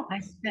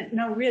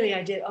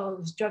did. Oh, it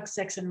was drugs,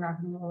 sex, and rock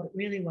and roll. It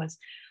really was.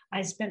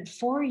 I spent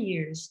 4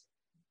 years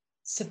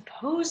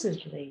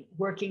supposedly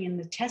working in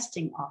the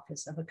testing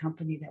office of a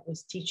company that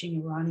was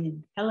teaching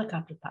Iranian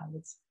helicopter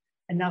pilots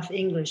enough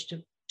English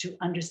to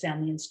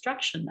understand the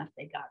instruction that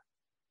they got.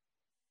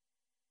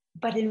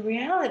 But in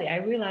reality, I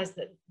realized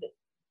that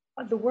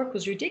the work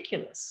was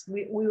ridiculous.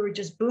 We were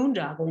just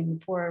boondoggling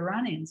the poor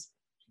Iranians.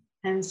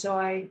 And so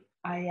I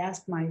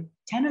asked my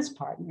tennis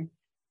partner,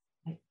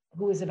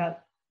 who was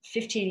about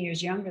 15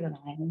 years younger than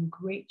I am, in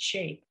great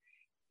shape,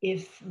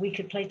 if we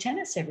could play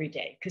tennis every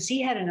day, because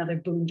he had another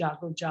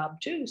boondoggle job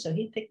too. So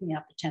he'd pick me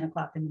up at 10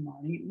 o'clock in the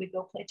morning. We'd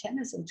go play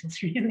tennis until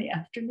 3 in the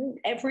afternoon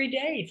every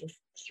day for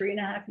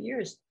 3.5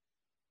 years.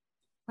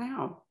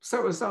 Wow. So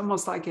it was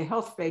almost like a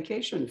health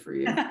vacation for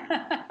you.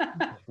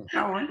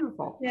 How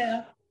wonderful.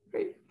 Yeah.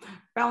 Great.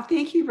 Well,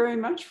 thank you very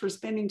much for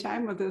spending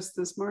time with us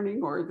this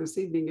morning or this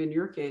evening in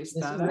your case,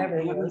 This Donna. never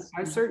And was.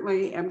 I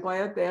certainly am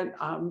glad that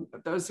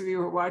those of you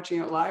who are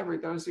watching it live or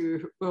those of you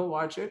who will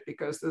watch it,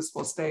 because this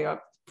will stay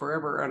up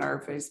forever on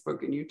our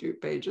Facebook and YouTube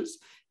pages,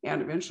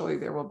 and eventually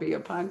there will be a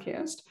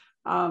podcast,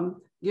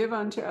 give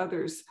unto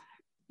others.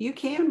 You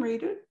can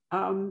read it.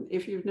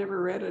 If you've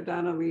never read a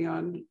Donna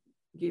Leon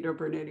Guido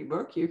Bernetti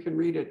book, you can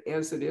read it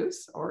as it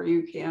is, or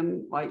you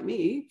can, like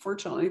me,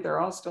 fortunately, they're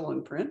all still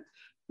in print,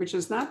 which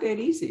is not that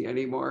easy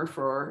anymore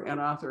for an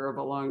author of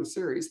a long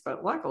series.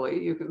 But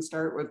luckily, you can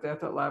start with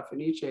Death at La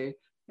Fenice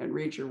and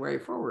read your way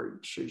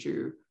forward, should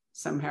you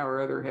somehow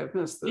or other have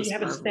missed this. You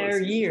have a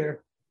spare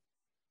year.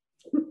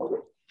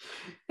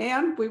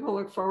 And we will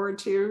look forward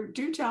to,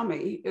 do tell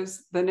me,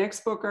 is the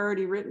next book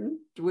already written?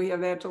 Do we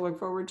have that to look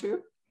forward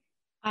to?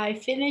 I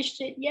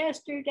finished it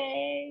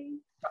yesterday.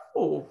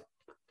 Oh,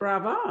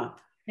 brava.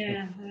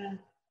 Yeah.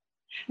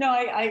 No,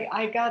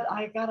 I got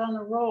on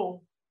a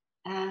roll.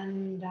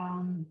 And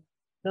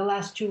the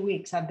last 2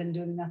 weeks, I've been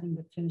doing nothing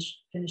but finish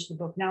the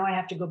book. Now I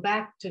have to go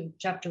back to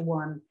chapter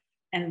 1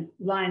 and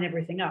line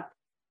everything up.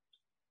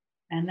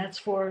 And that's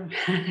for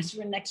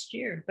next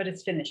year, but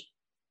it's finished.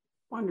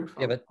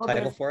 Wonderful. You have a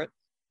title for it?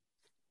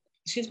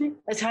 Excuse me?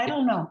 A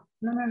title? No.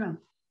 No.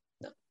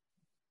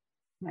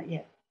 Not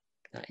yet.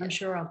 Not yet. I'm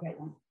sure I'll get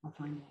one. I'll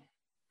find one.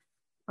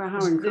 Well,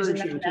 how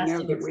encouraging to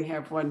know that we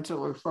have one to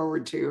look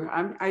forward to.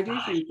 I do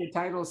think the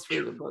titles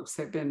for the books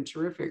have been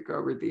terrific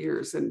over the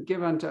years, and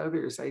Give Unto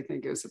Others, I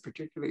think, is a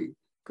particularly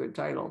good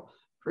title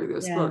for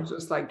this book,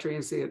 just like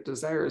Transient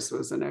Desires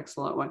was an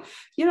excellent one.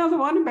 You know, the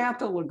one about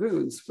the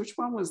lagoons, which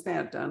one was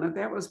that, Donna?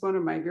 That was one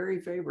of my very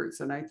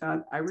favorites, and I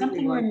thought I really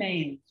Something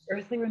Remains.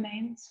 Earthly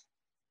Remains?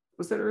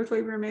 Was it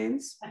Earthly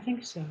Remains? I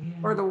think so, yeah.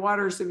 Or The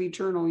Waters of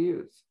Eternal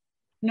Youth?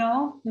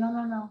 No.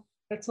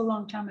 That's a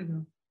long time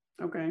ago.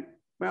 Okay.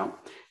 Well,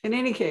 in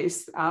any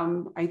case,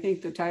 I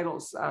think the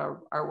titles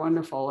are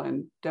wonderful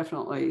and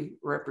definitely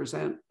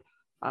represent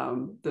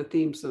the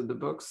themes of the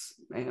books,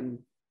 and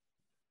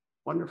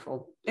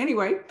wonderful.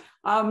 Anyway,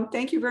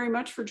 thank you very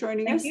much for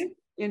joining us. You.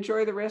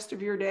 Enjoy the rest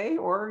of your day,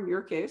 or in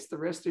your case, the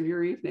rest of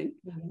your evening.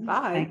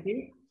 Bye. Thank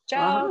you.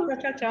 Ciao.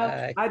 Ciao.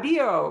 Bye.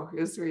 Addio,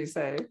 as we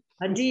say.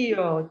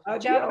 Addio.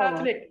 Ciao,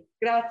 Patrick.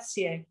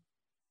 Grazie.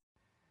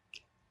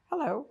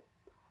 Hello.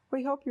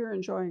 We hope you're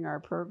enjoying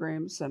our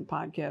programs and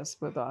podcasts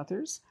with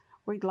authors.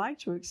 We'd like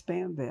to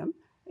expand them,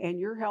 and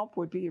your help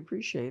would be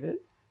appreciated.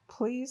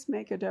 Please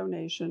make a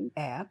donation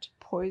at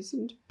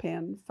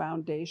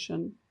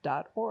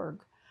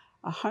poisonedpenfoundation.org.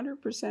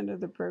 100% of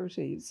the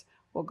proceeds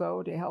will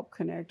go to help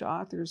connect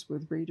authors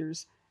with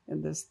readers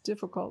in this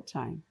difficult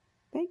time.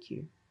 Thank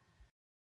you.